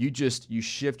 you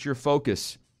shift your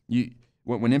focus.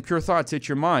 When impure thoughts hit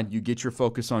your mind, you get your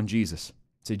focus on Jesus.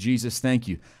 Say, Jesus, thank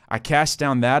you. I cast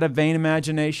down that vain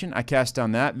imagination. I cast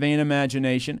down that vain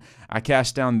imagination. I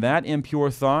cast down that impure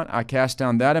thought. I cast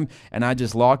down that, and I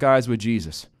just lock eyes with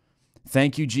Jesus.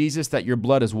 Thank you, Jesus, that your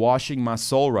blood is washing my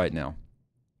soul right now.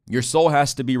 Your soul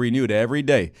has to be renewed every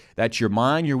day. That's your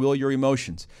mind, your will, your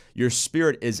emotions. Your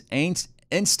spirit is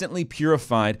instantly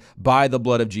purified by the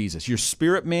blood of Jesus. Your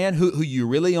spirit man, who you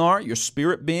really are, your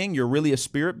spirit being, you're really a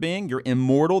spirit being. You're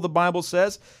immortal, the Bible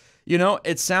says.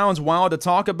 It sounds wild to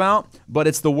talk about, but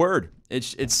it's the Word.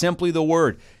 It's simply the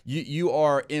Word. You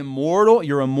are immortal,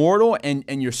 you're immortal,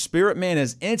 and your spirit man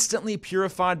is instantly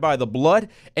purified by the blood,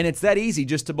 and it's that easy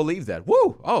just to believe that.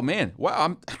 Woo! Oh man,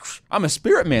 wow, I'm a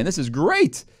spirit man. This is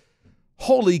great.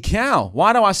 Holy cow,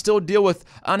 why do I still deal with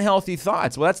unhealthy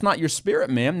thoughts? Well, that's not your spirit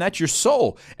man, that's your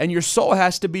soul. And your soul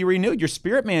has to be renewed. Your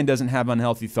spirit man doesn't have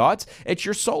unhealthy thoughts. It's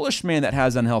your soulish man that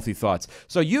has unhealthy thoughts.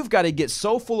 So you've got to get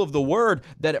so full of the Word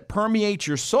that it permeates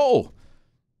your soul.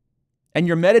 And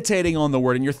you're meditating on the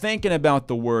Word, and you're thinking about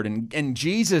the Word, and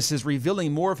Jesus is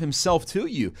revealing more of Himself to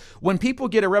you. When people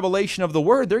get a revelation of the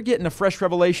Word, they're getting a fresh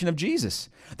revelation of Jesus.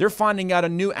 They're finding out a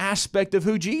new aspect of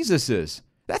who Jesus is.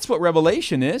 That's what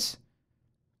revelation is.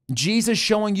 Jesus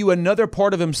showing you another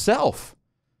part of Himself.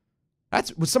 That's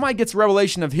when somebody gets a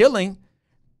revelation of healing,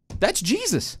 that's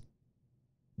Jesus.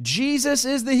 Jesus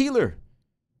is the healer.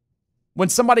 When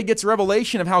somebody gets a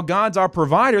revelation of how God's our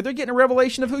provider, they're getting a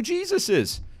revelation of who Jesus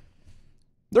is.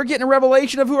 They're getting a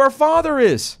revelation of who our Father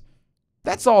is.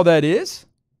 That's all that is.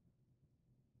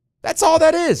 That's all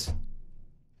that is.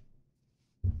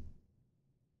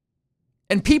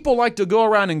 And people like to go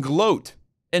around and gloat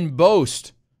and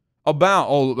boast about,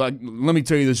 let me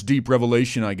tell you this deep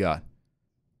revelation I got.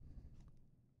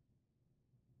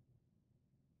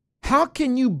 How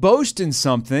can you boast in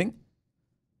something?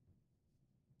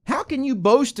 How can you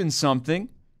boast in something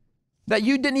that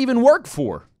you didn't even work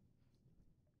for?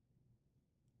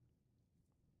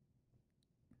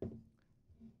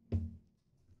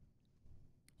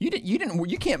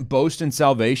 You can't boast in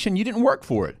salvation. You didn't work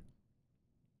for it.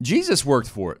 Jesus worked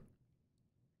for it.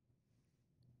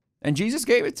 And Jesus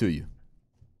gave it to you.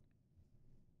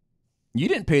 You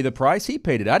didn't pay the price. He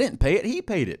paid it. I didn't pay it. He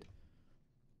paid it.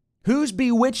 Who's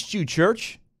bewitched you,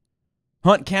 church?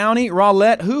 Hunt County,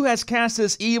 Rowlett, who has cast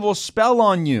this evil spell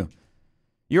on you?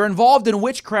 You're involved in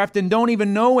witchcraft and don't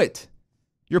even know it.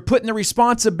 You're putting the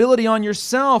responsibility on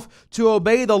yourself to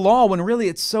obey the law when really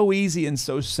it's so easy and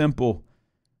so simple.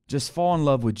 Just fall in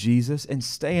love with Jesus and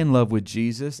stay in love with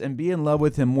Jesus and be in love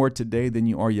with Him more today than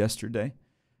you are yesterday.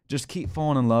 Just keep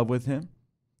falling in love with Him,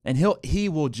 and He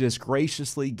will just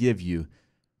graciously give you.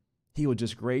 He will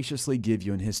just graciously give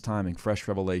you in His timing fresh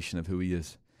revelation of who He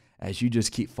is. As you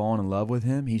just keep falling in love with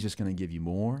Him, He's just going to give you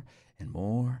more and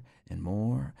more and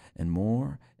more and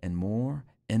more and more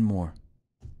and more.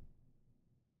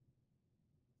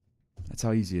 That's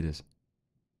how easy it is.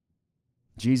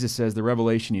 Jesus says the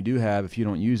revelation you do have, if you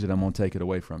don't use it, I'm going to take it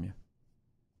away from you.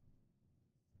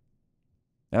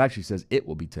 It actually says it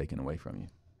will be taken away from you.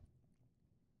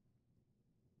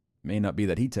 It may not be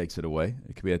that He takes it away.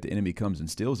 It could be that the enemy comes and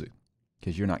steals it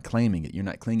because you're not claiming it. You're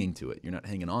not clinging to it. You're not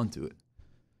hanging on to it.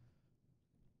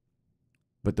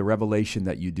 But the revelation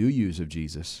that you do use of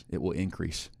Jesus, it will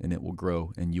increase and it will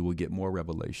grow, and you will get more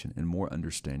revelation and more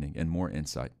understanding and more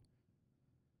insight.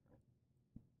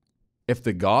 If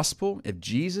the gospel, if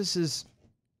Jesus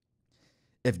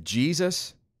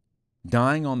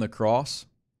dying on the cross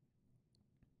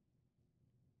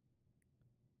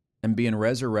and being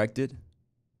resurrected,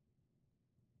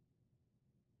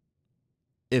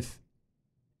 if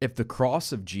the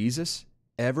cross of Jesus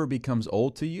ever becomes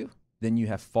old to you, then you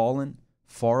have fallen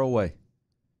far away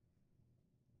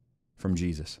from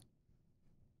Jesus.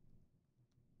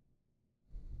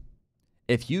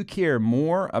 If you care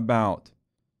more about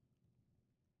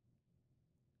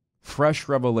fresh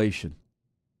revelation,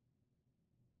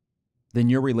 then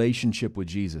your relationship with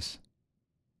Jesus,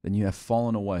 then you have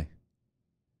fallen away.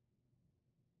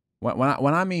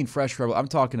 When I mean fresh revelation, I'm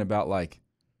talking about like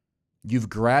you've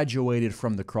graduated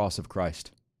from the cross of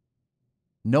Christ.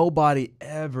 Nobody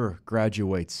ever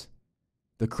graduates.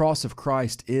 The cross of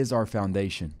Christ is our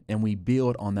foundation, and we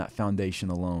build on that foundation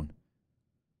alone.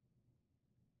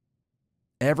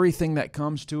 Everything that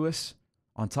comes to us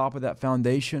on top of that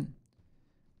foundation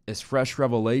is fresh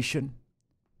revelation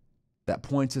that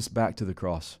points us back to the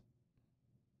cross.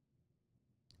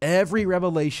 Every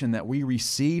revelation that we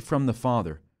receive from the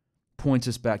Father points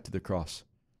us back to the cross.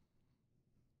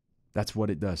 That's what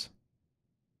it does.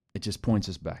 It just points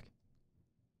us back.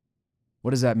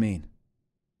 What does that mean?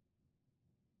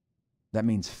 That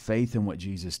means faith in what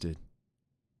Jesus did.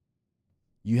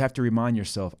 You have to remind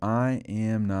yourself, I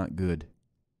am not good,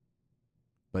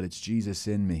 but it's Jesus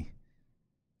in me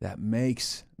that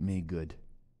makes me good.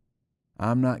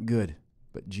 I'm not good,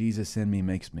 but Jesus in me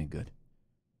makes me good.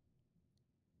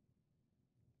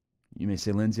 You may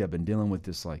say, Lindsey, I've been dealing with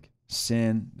this like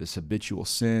sin, this habitual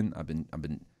sin. I've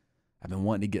been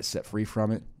wanting to get set free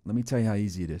from it. Let me tell you how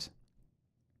easy it is.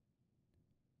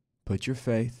 Put your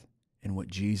faith in what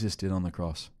Jesus did on the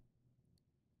cross.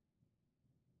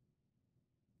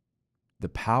 The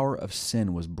power of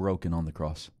sin was broken on the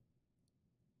cross.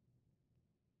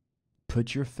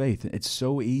 Put your faith in. It's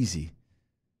so easy.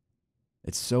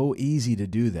 It's so easy to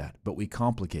do that, but we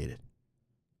complicate it.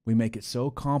 We make it so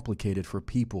complicated for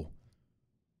people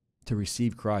to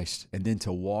receive Christ and then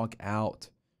to walk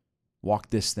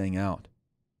this thing out.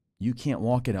 You can't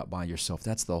walk it out by yourself.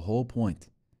 That's the whole point.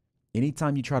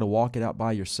 Anytime you try to walk it out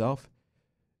by yourself,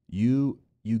 you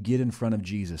get in front of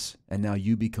Jesus, and now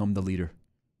you become the leader.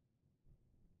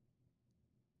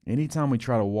 Anytime we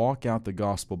try to walk out the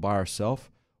gospel by ourselves,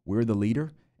 we're the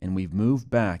leader, and we've moved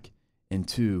back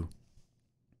into,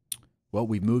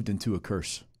 we've moved into a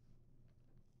curse.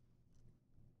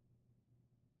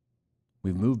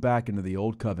 We've moved back into the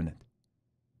old covenant.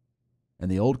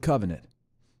 And the old covenant,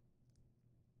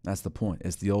 that's the point.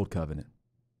 It's the old covenant.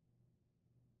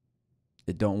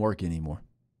 It don't work anymore.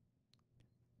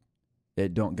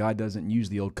 God doesn't use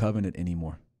the old covenant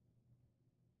anymore.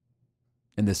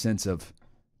 In the sense of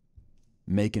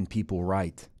making people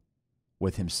right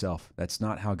with himself. That's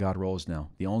not how God rolls now.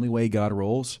 The only way God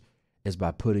rolls is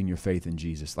by putting your faith in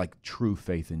Jesus, like true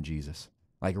faith in Jesus,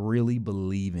 like really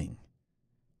believing,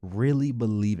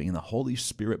 and the Holy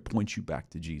Spirit points you back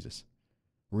to Jesus,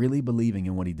 really believing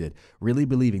in what he did, really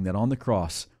believing that on the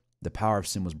cross, the power of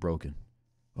sin was broken.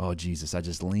 Oh, Jesus, I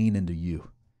just lean into you.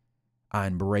 I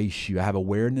embrace you. I have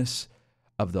awareness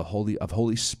of the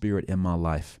Holy Spirit in my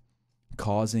life,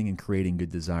 causing and creating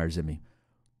good desires in me.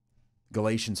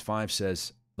 Galatians 5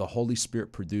 says, the Holy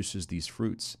Spirit produces these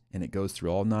fruits, and it goes through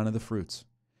all 9 of the fruits.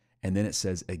 And then it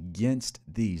says, against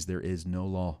these there is no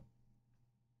law.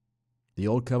 The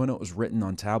old covenant was written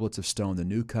on tablets of stone. The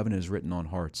new covenant is written on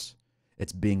hearts.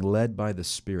 It's being led by the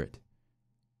Spirit.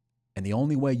 And the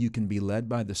only way you can be led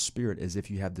by the Spirit is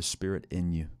if you have the Spirit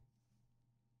in you.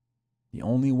 The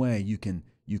only way you can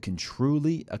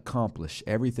truly accomplish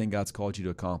everything God's called you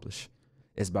to accomplish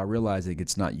is by realizing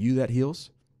it's not you that heals.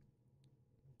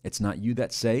 It's not you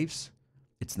that saves.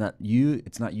 It's not you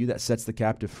that sets the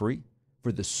captive free.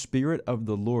 For the Spirit of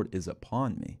the Lord is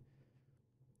upon me.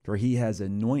 For he has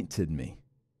anointed me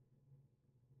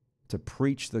to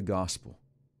preach the gospel.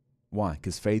 Why?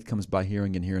 Because faith comes by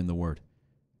hearing and hearing the word.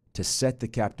 To set the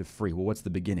captive free. Well, what's the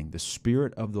beginning? The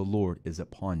Spirit of the Lord is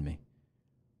upon me.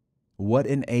 What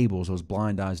enables those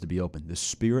blind eyes to be opened? The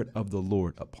Spirit of the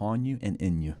Lord upon you and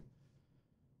in you.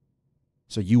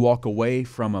 So you walk away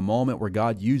from a moment where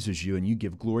God uses you and you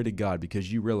give glory to God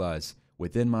because you realize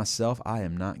within myself, I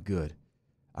am not good.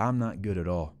 I'm not good at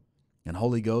all. And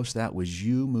Holy Ghost, that was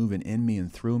you moving in me and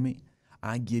through me.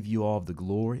 I give you all of the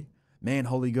glory. Man,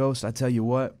 Holy Ghost, I tell you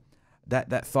what,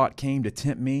 that thought came to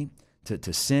tempt me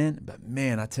to sin. But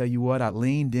man, I tell you what, I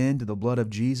leaned into the blood of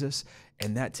Jesus,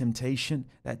 and that temptation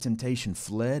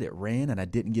fled, it ran, and I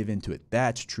didn't give into it.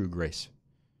 That's true grace.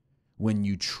 When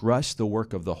you trust the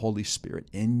work of the Holy Spirit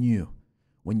in you,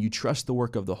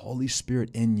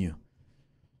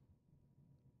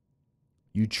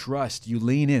 you trust, you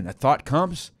lean in. A thought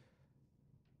comes,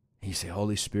 and you say,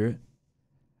 Holy Spirit,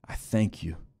 I thank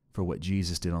you for what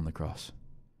Jesus did on the cross.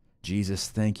 Jesus,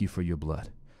 thank you for your blood.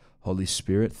 Holy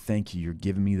Spirit, thank you. You're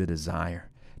giving me the desire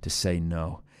to say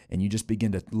no. And you just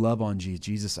begin to love on Jesus.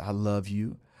 Jesus, I love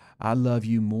you. I love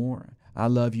you more. I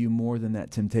love you more than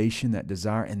that temptation, that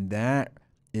desire. And that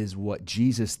is what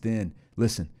Jesus then,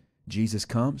 listen, Jesus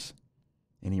comes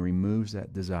and he removes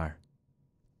that desire.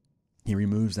 He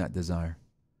removes that desire.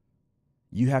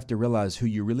 You have to realize who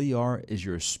you really are is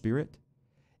you're a spirit,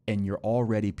 and you're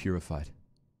already purified.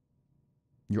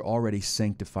 You're already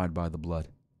sanctified by the blood.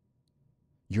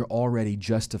 You're already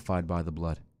justified by the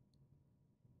blood.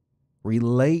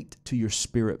 Relate to your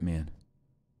spirit man.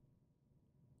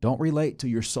 Don't relate to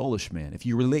your soulish man. If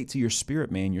you relate to your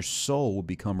spirit man, your soul will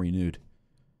become renewed.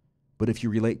 But if you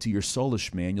relate to your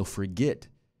soulish man, you'll forget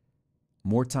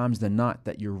more times than not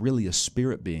that you're really a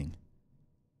spirit being.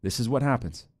 This is what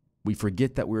happens. We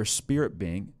forget that we're a spirit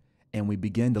being, and we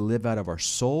begin to live out of our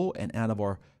soul and out of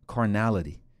our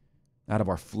carnality, out of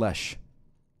our flesh.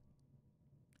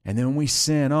 And then when we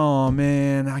sin, oh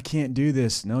man, I can't do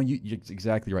this. No, you're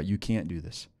exactly right. You can't do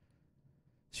this.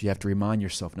 So you have to remind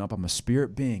yourself, nope, I'm a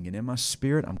spirit being, and in my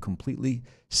spirit, I'm completely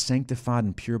sanctified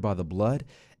and pure by the blood.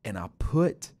 And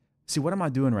see, what am I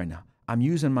doing right now? I'm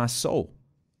using my soul.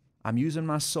 I'm using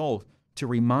my soul to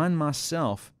remind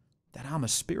myself that I'm a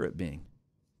spirit being.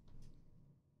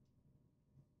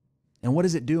 And what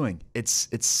is it doing? It's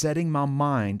setting my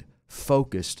mind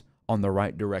focused on the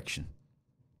right direction.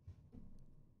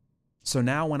 So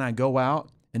now when I go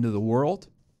out into the world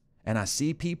and I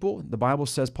see people, the Bible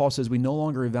says, Paul says, we no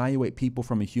longer evaluate people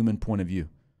from a human point of view.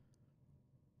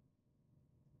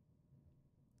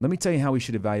 Let me tell you how we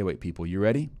should evaluate people. You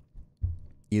ready?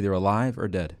 Either alive or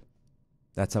dead.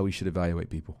 That's how we should evaluate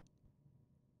people.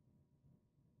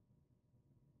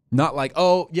 Not like,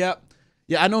 oh, yeah,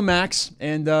 I know Max,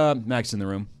 and Max in the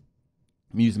room.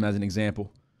 I'm using him as an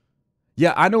example.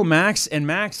 Yeah, I know Max, and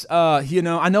Max,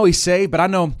 I know he's saved, but I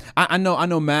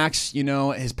know Max,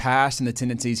 his past and the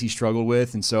tendencies he struggled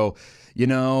with, and so,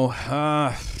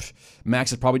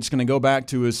 Max is probably just going to go back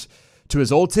to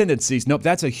his old tendencies. Nope,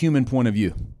 that's a human point of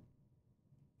view.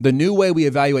 The new way we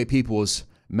evaluate people is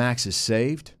Max is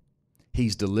saved,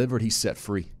 he's delivered, he's set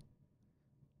free.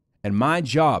 And my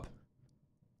job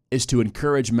is to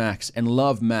encourage Max and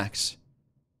love Max.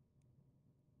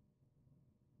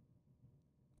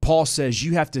 Paul says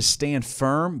you have to stand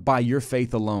firm by your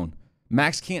faith alone.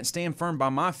 Max can't stand firm by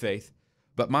my faith,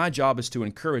 but my job is to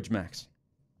encourage Max.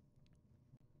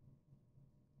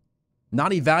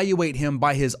 Not evaluate him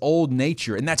by his old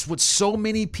nature. And that's what so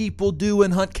many people do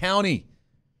in Hunt County.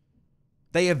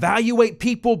 They evaluate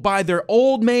people by their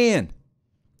old man.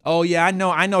 Oh yeah, I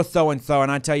know so-and-so,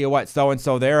 and I tell you what,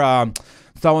 so-and-so, I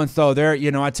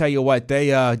tell you what,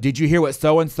 did you hear what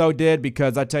so-and-so did?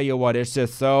 Because I tell you what, it's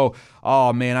just so,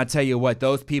 oh man, I tell you what,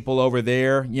 those people over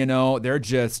there, they're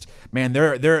just, man,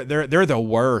 they're the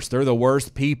worst. They're the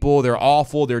worst people. They're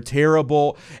awful. They're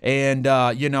terrible. And,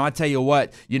 I tell you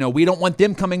what, we don't want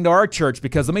them coming to our church,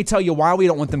 because let me tell you why we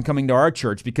don't want them coming to our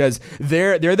church, because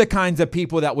they're the kinds of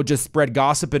people that will just spread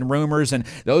gossip and rumors, and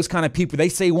those kind of people, they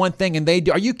say one thing and they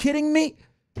do. Are you kidding me?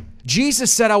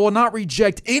 Jesus said, I will not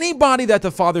reject anybody that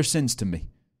the Father sends to me.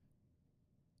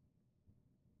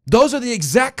 Those are the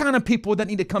exact kind of people that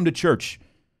need to come to church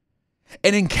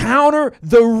and encounter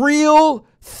the real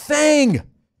thing,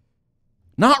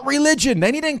 not religion.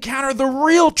 They need to encounter the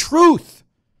real truth.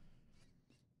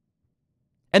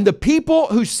 And the people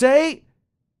who say,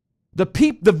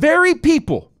 the very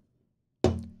people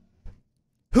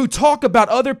who talk about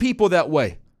other people that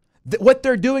way, what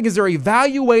they're doing is they're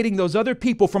evaluating those other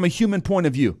people from a human point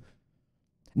of view,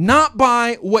 not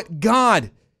by what God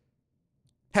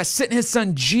has sent his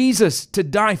son Jesus to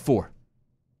die for.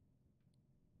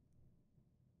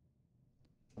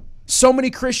 So many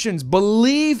Christians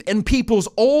believe in people's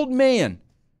old man,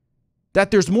 that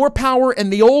there's more power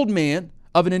in the old man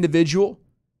of an individual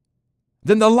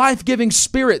than the life-giving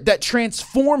spirit that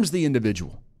transforms the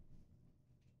individual.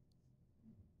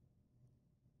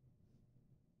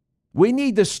 We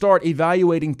need to start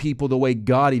evaluating people the way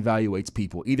God evaluates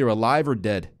people, either alive or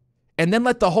dead, and then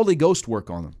let the Holy Ghost work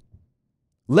on them.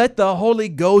 Let the Holy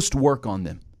Ghost work on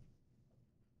them.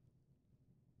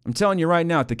 I'm telling you right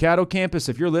now, at the Caddo campus,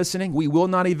 if you're listening, we will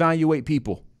not evaluate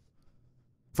people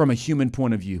from a human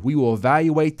point of view. We will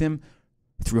evaluate them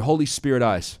through Holy Spirit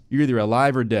eyes. You're either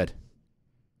alive or dead.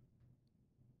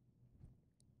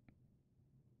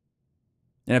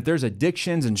 And if there's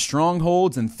addictions and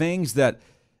strongholds and things that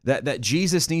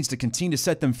Jesus needs to continue to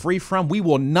set them free from, we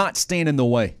will not stand in the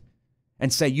way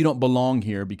and say you don't belong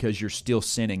here because you're still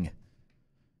sinning.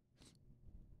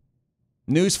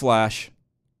 Newsflash,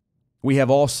 we have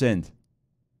all sinned.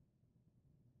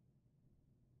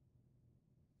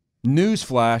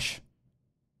 Newsflash.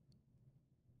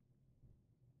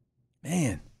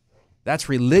 Man, that's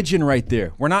religion right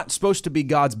there. We're not supposed to be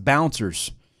God's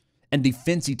bouncers and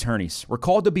defense attorneys. We're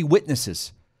called to be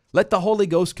witnesses. Let the Holy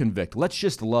Ghost convict. Let's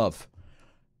just love.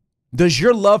 Does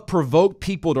your love provoke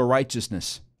people to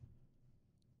righteousness?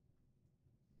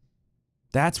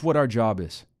 That's what our job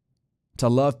is, to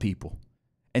love people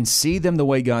and see them the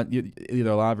way God,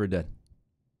 either alive or dead.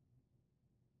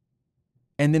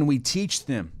 And then we teach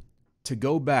them to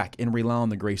go back and rely on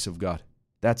the grace of God.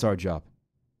 That's our job.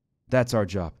 That's our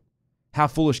job. How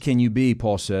foolish can you be,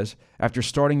 Paul says, after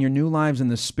starting your new lives in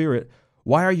the Spirit?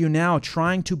 Why are you now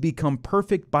trying to become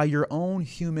perfect by your own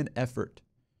human effort?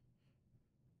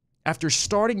 After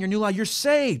starting your new life, you're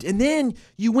saved. And then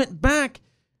you went back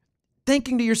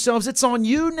thinking to yourselves, it's on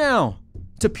you now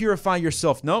to purify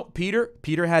yourself. No, Peter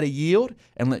had to yield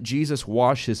and let Jesus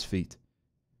wash his feet.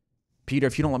 Peter,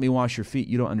 if you don't let me wash your feet,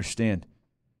 you don't understand.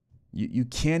 You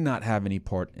cannot have any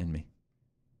part in me.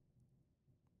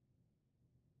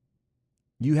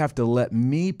 You have to let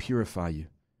me purify you.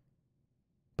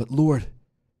 But Lord,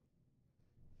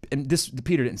 and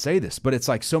Peter didn't say this, but it's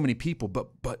like so many people,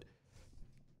 but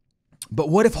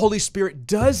what if Holy Spirit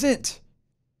doesn't?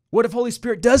 What if Holy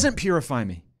Spirit doesn't purify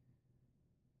me?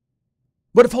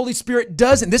 What if Holy Spirit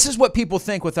doesn't? This is what people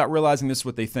think without realizing this is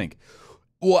what they think.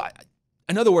 Well,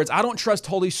 in other words, I don't trust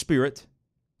Holy Spirit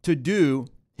to do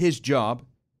his job.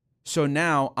 So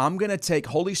now I'm going to take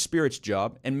Holy Spirit's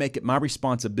job and make it my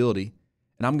responsibility,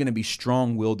 and I'm going to be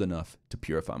strong-willed enough to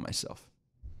purify myself.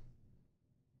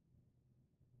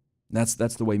 That's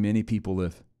the way many people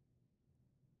live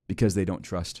because they don't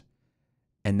trust.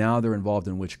 And now they're involved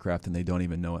in witchcraft and they don't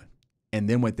even know it. And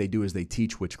then what they do is they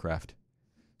teach witchcraft.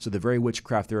 So the very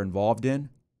witchcraft they're involved in,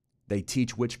 they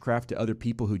teach witchcraft to other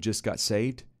people who just got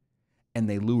saved, and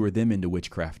they lure them into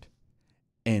witchcraft.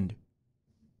 And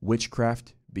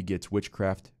witchcraft begets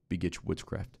witchcraft begets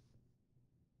witchcraft.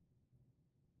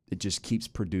 It just keeps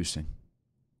producing.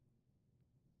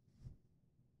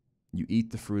 You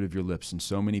eat the fruit of your lips, and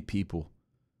so many people.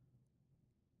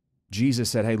 Jesus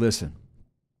said, hey, listen,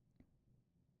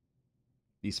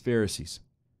 these Pharisees,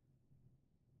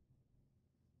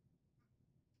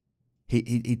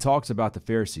 he talks about the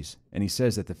Pharisees, and he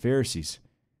says that the Pharisees,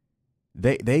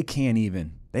 they can't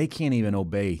even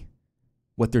obey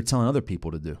what they're telling other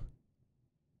people to do.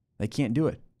 They can't do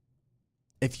it.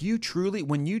 If you truly,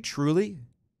 when you truly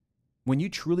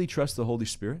trust the Holy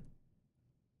Spirit,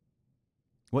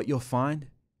 what you'll find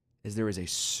is there is a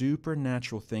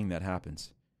supernatural thing that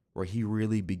happens where he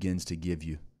really begins to give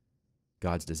you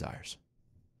God's desires.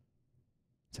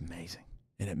 It's amazing.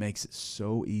 And it makes it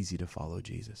so easy to follow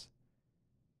Jesus.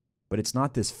 But it's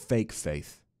not this fake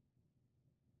faith.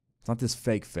 It's not this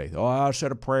fake faith. Oh, I'll say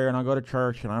a prayer and I'll go to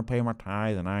church and I'll pay my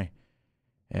tithe and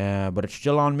but it's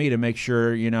still on me to make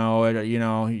sure, you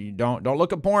don't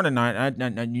look at porn tonight.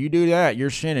 You do that, you're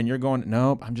sinning. You're going,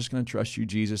 nope, I'm just going to trust you,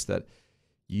 Jesus, that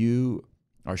you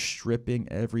are stripping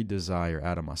every desire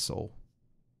out of my soul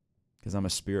because I'm a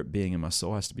spirit being and my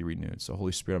soul has to be renewed. So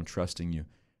Holy Spirit, I'm trusting you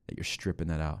that you're stripping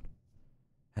that out.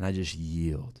 And I just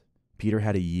yield. Peter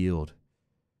had to yield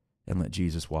and let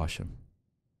Jesus wash him.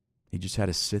 He just had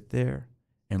to sit there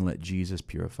and let Jesus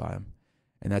purify him.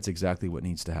 And that's exactly what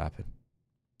needs to happen.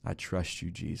 I trust you,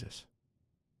 Jesus.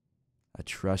 I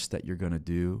trust that you're going to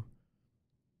do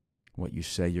what you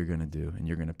say you're going to do, and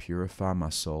you're going to purify my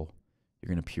soul.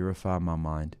 You're going to purify my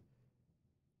mind.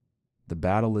 The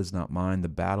battle is not mine. The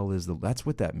battle is that's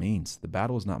what that means. The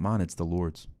battle is not mine. It's the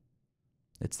Lord's.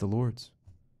 It's the Lord's.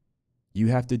 You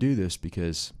have to do this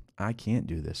because I can't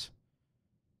do this.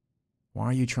 Why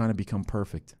are you trying to become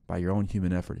perfect by your own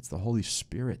human effort? It's the Holy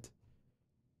Spirit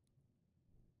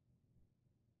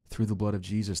through the blood of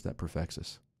Jesus that perfects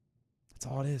us. That's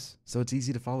all it is. So it's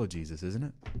easy to follow Jesus, isn't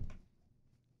it?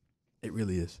 It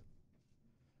really is.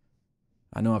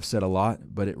 I know I've said a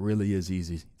lot, but it really is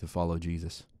easy to follow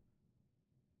Jesus.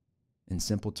 In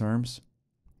simple terms,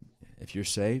 if you're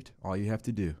saved, all you have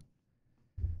to do,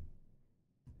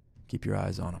 keep your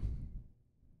eyes on him.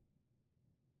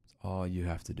 That's all you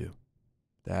have to do.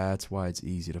 That's why it's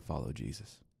easy to follow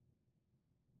Jesus.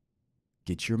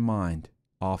 Get your mind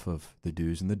off of the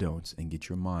do's and the don'ts and get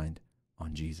your mind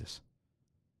on Jesus.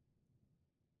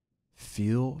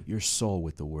 Fill your soul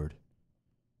with the word.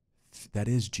 That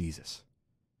is Jesus.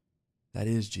 That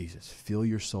is Jesus. Fill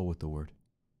your soul with the word.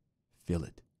 Fill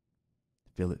it.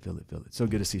 Fill it, fill it, fill it. So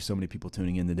good to see so many people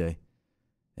tuning in today.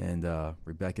 And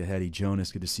Rebecca, Hetty,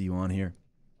 Jonas, good to see you on here.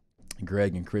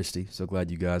 Greg and Christy, so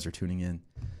glad you guys are tuning in.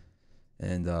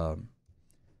 And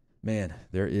man,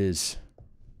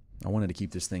 I wanted to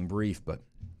keep this thing brief, but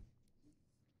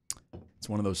it's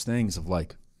one of those things of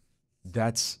like,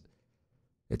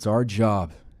 it's our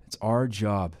job. It's our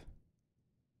job.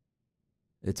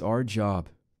 It's our job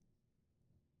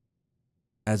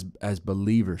as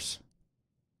believers.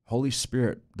 Holy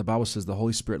Spirit, the Bible says the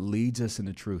Holy Spirit leads us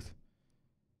into truth.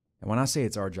 And when I say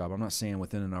it's our job, I'm not saying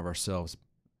within and of ourselves.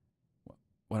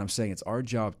 what I'm saying, it's our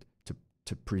job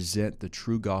to present the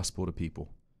true gospel to people.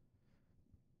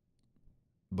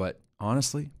 But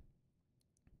honestly,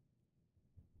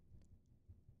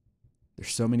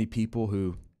 there's so many people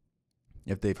who,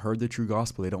 if they've heard the true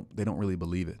gospel, they don't really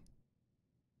believe it,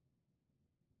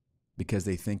 because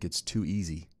they think it's too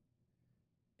easy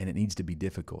and it needs to be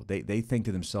difficult. They think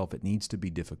to themselves it needs to be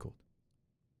difficult.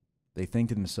 They think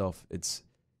to themselves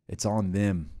it's on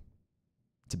them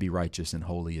to be righteous and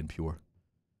holy and pure.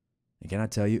 And can I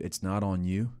tell you, it's not on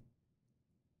you.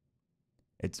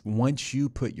 It's once you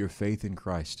put your faith in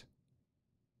Christ,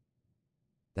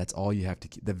 that's all you have to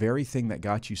keep. The very thing that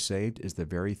got you saved is the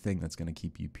very thing that's going to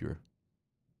keep you pure.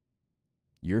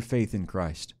 Your faith in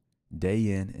Christ,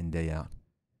 day in and day out.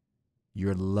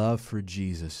 Your love for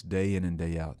Jesus, day in and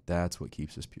day out. That's what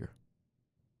keeps us pure.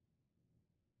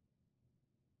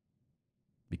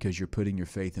 Because you're putting your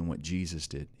faith in what Jesus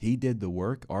did. He did the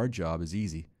work. Our job is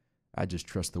easy. I just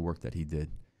trust the work that he did.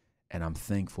 And I'm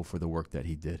thankful for the work that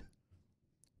he did.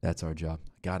 That's our job.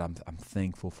 God, I'm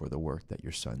thankful for the work that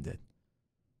your son did.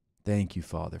 Thank you,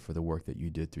 Father, for the work that you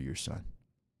did through your son.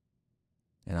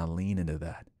 And I lean into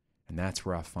that. And that's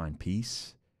where I find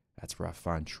peace. That's where I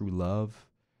find true love.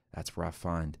 That's where I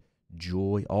find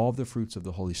joy. All of the fruits of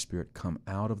the Holy Spirit come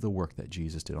out of the work that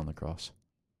Jesus did on the cross.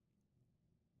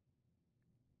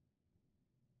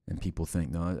 And people think,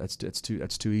 no, that's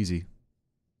too easy.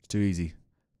 It's too easy.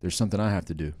 There's something I have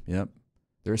to do. Yep.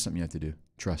 There is something you have to do.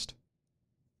 Trust.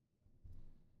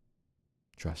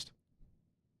 Trust.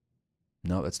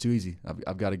 No, that's too easy.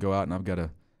 I've got to go out and I've got to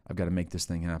make this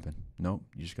thing happen. No,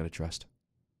 you just got to trust.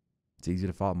 It's easy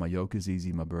to follow. My yoke is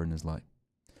easy. My burden is light.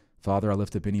 Father, I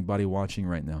lift up anybody watching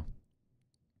right now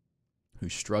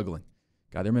who's struggling.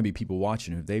 God, there may be people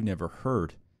watching who they've never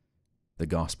heard the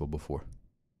gospel before.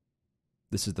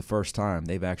 This is the first time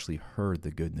they've actually heard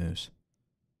the good news.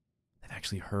 They've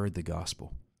actually heard the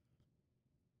gospel.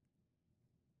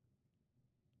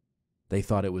 They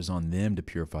thought it was on them to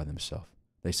purify themselves.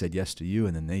 They said yes to you,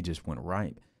 and then they just went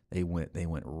right. They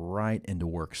went right into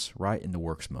works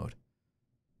mode.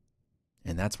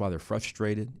 And that's why they're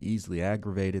frustrated, easily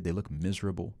aggravated. They look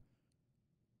miserable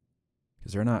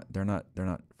because they're not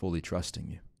fully trusting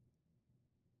you.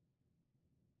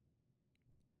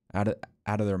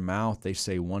 Out of their mouth, they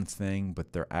say one thing,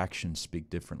 but their actions speak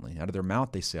differently. Out of their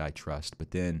mouth, they say, I trust, but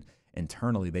then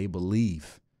internally they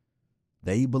believe.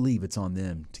 They believe it's on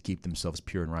them to keep themselves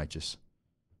pure and righteous.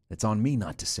 It's on me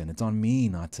not to sin. It's on me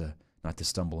not to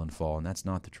stumble and fall, and that's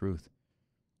not the truth.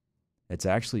 It's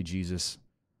actually, Jesus,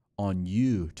 on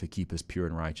you to keep us pure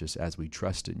and righteous as we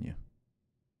trust in you.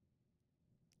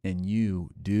 And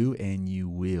you do and you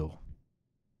will.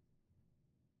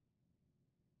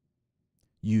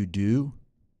 You do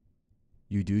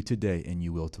today and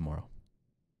you will tomorrow.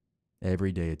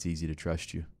 Every day it's easy to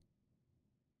trust you.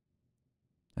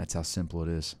 That's how simple it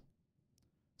is.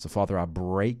 So, Father, I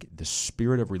break the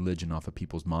spirit of religion off of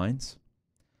people's minds.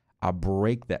 I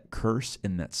break that curse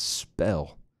and that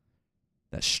spell,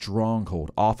 that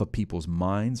stronghold off of people's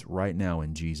minds right now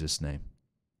in Jesus' name.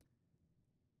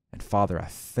 And Father, I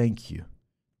thank you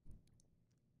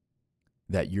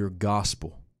that your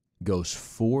gospel goes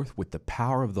forth with the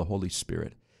power of the Holy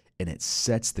Spirit and it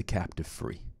sets the captive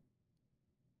free.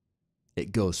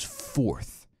 It goes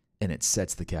forth and it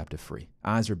sets the captive free.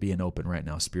 Eyes are being opened right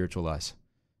now, spiritual eyes.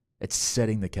 It's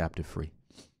setting the captive free.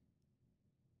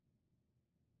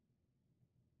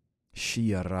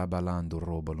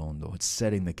 It's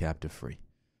setting the captive free.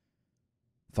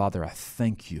 Father, I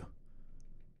thank you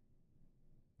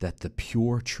that the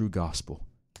pure, true gospel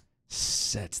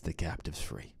sets the captives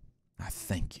free. I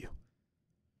thank you.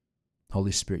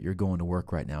 Holy Spirit, you're going to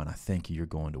work right now, and I thank you you're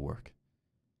going to work.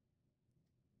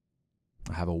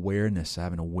 I have awareness. I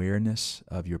have an awareness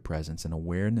of your presence, an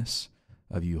awareness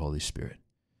of you, Holy Spirit.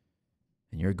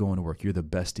 And you're going to work. You're the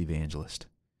best evangelist.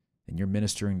 And you're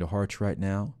ministering to hearts right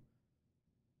now.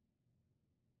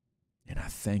 And I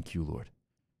thank you, Lord,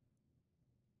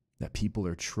 that people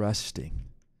are trusting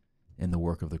in the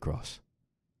work of the cross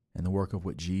and the work of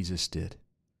what Jesus did.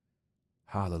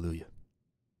 Hallelujah.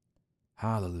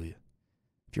 Hallelujah.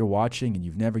 If you're watching and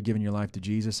you've never given your life to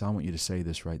Jesus, I want you to say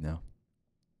this right now.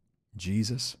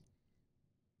 Jesus,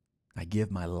 I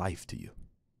give my life to you.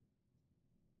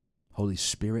 Holy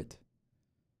Spirit,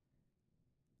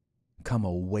 come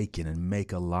awaken and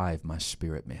make alive my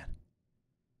spirit, man.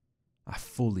 I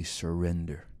fully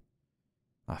surrender.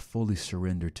 I fully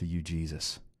surrender to you,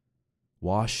 Jesus.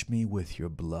 Wash me with your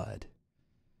blood.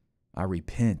 I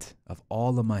repent of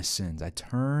all of my sins. I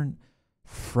turn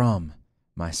from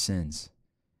my sins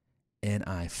and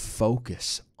I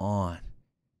focus on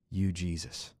you,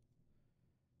 Jesus.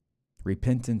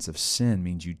 Repentance of sin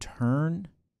means you turn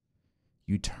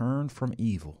from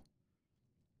evil.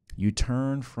 You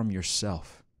turn from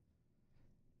yourself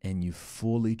and you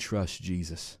fully trust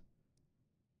Jesus,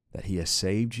 that he has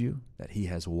saved you, that he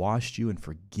has washed you and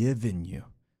forgiven you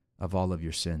of all of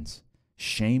your sins.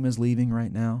 Shame is leaving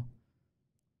right now.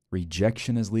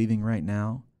 Rejection is leaving right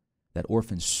now. That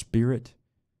orphan spirit,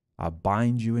 I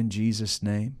bind you in Jesus'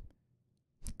 name.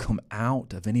 Come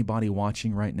out of anybody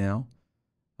watching right now.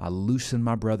 I loosen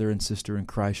my brother and sister in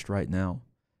Christ right now.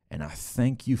 And I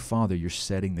thank you, Father, you're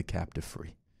setting the captive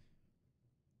free.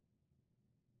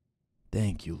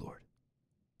 Thank you, Lord.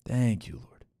 Thank you,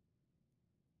 Lord.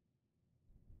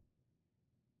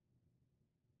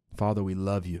 Father, we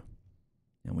love you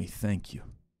and we thank you.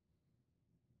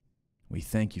 We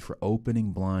thank you for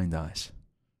opening blind eyes.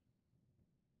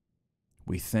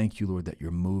 We thank you, Lord, that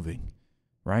you're moving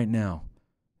right now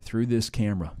through this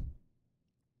camera.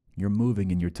 You're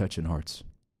moving and you're touching hearts.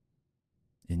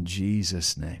 In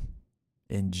Jesus' name.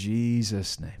 In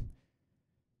Jesus' name.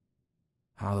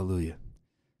 Hallelujah.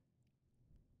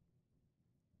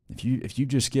 If you've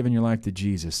just given your life to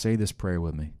Jesus, say this prayer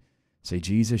with me. Say,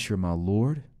 Jesus, you're my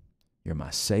Lord. You're my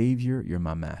Savior. You're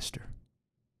my Master.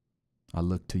 I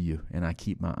look to you and I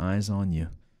keep my eyes on you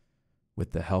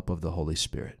with the help of the Holy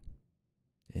Spirit.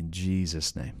 In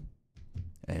Jesus' name,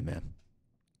 amen.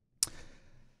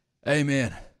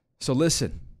 Amen. So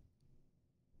listen,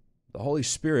 the Holy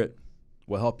Spirit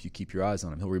will help you keep your eyes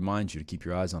on him. He'll remind you to keep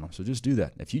your eyes on him. So just do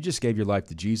that. If you just gave your life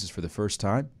to Jesus for the first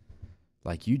time,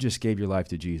 like you just gave your life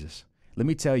to Jesus, let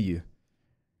me tell you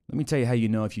how you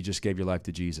know if you just gave your life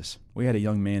to Jesus. We had a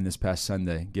young man this past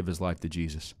Sunday give his life to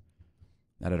Jesus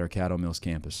out at our Cattle Mills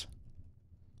campus.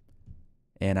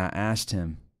 And I asked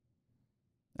him,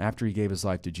 after he gave his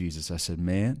life to Jesus, I said,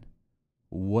 man,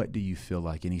 what do you feel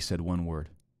like? And he said one word.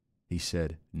 He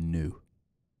said, new.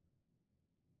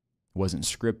 Wasn't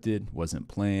scripted, wasn't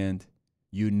planned.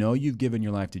 You know you've given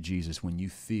your life to Jesus when you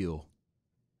feel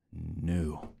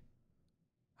new.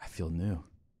 I feel new.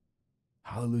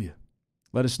 Hallelujah.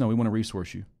 Let us know. We want to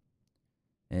resource you.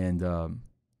 And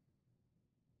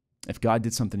if God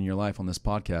did something in your life on this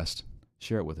podcast,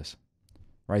 share it with us.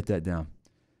 Write that down.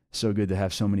 So good to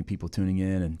have so many people tuning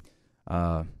in. And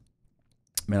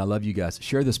man, I love you guys.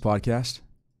 Share this podcast.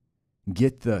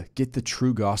 Get the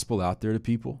true gospel out there to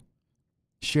people.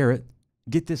 Share it.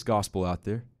 Get this gospel out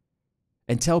there.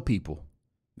 And tell people.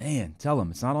 Man, tell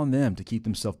them it's not on them to keep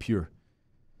themselves pure.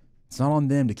 It's not on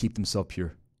them to keep themselves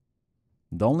pure.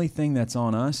 The only thing that's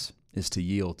on us is to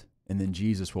yield, and then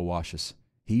Jesus will wash us.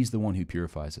 He's the one who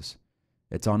purifies us.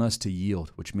 It's on us to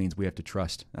yield, which means we have to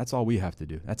trust. That's all we have to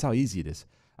do. That's how easy it is.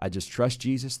 I just trust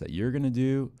Jesus that you're going to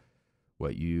do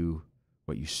what you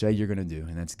say you're going to do,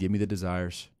 and that's give me the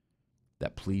desires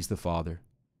that please the Father.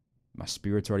 My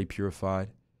spirit's already purified,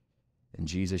 and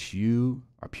Jesus, you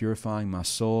are purifying my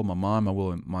soul, my mind, my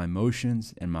will, my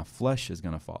emotions, and my flesh is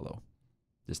going to follow.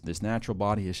 This natural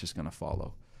body is just going to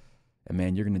follow. And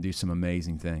man, you're going to do some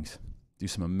amazing things. Do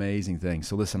some amazing things.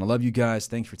 So listen, I love you guys.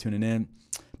 Thanks for tuning in.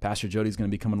 Pastor Jody's going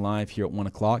to be coming live here at 1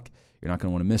 o'clock. You're not going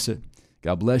to want to miss it.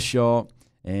 God bless y'all.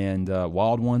 And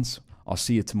Wild Ones, I'll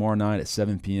see you tomorrow night at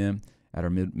 7 p.m. at our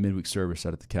midweek service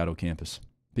out at the Caddo campus.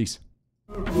 Peace.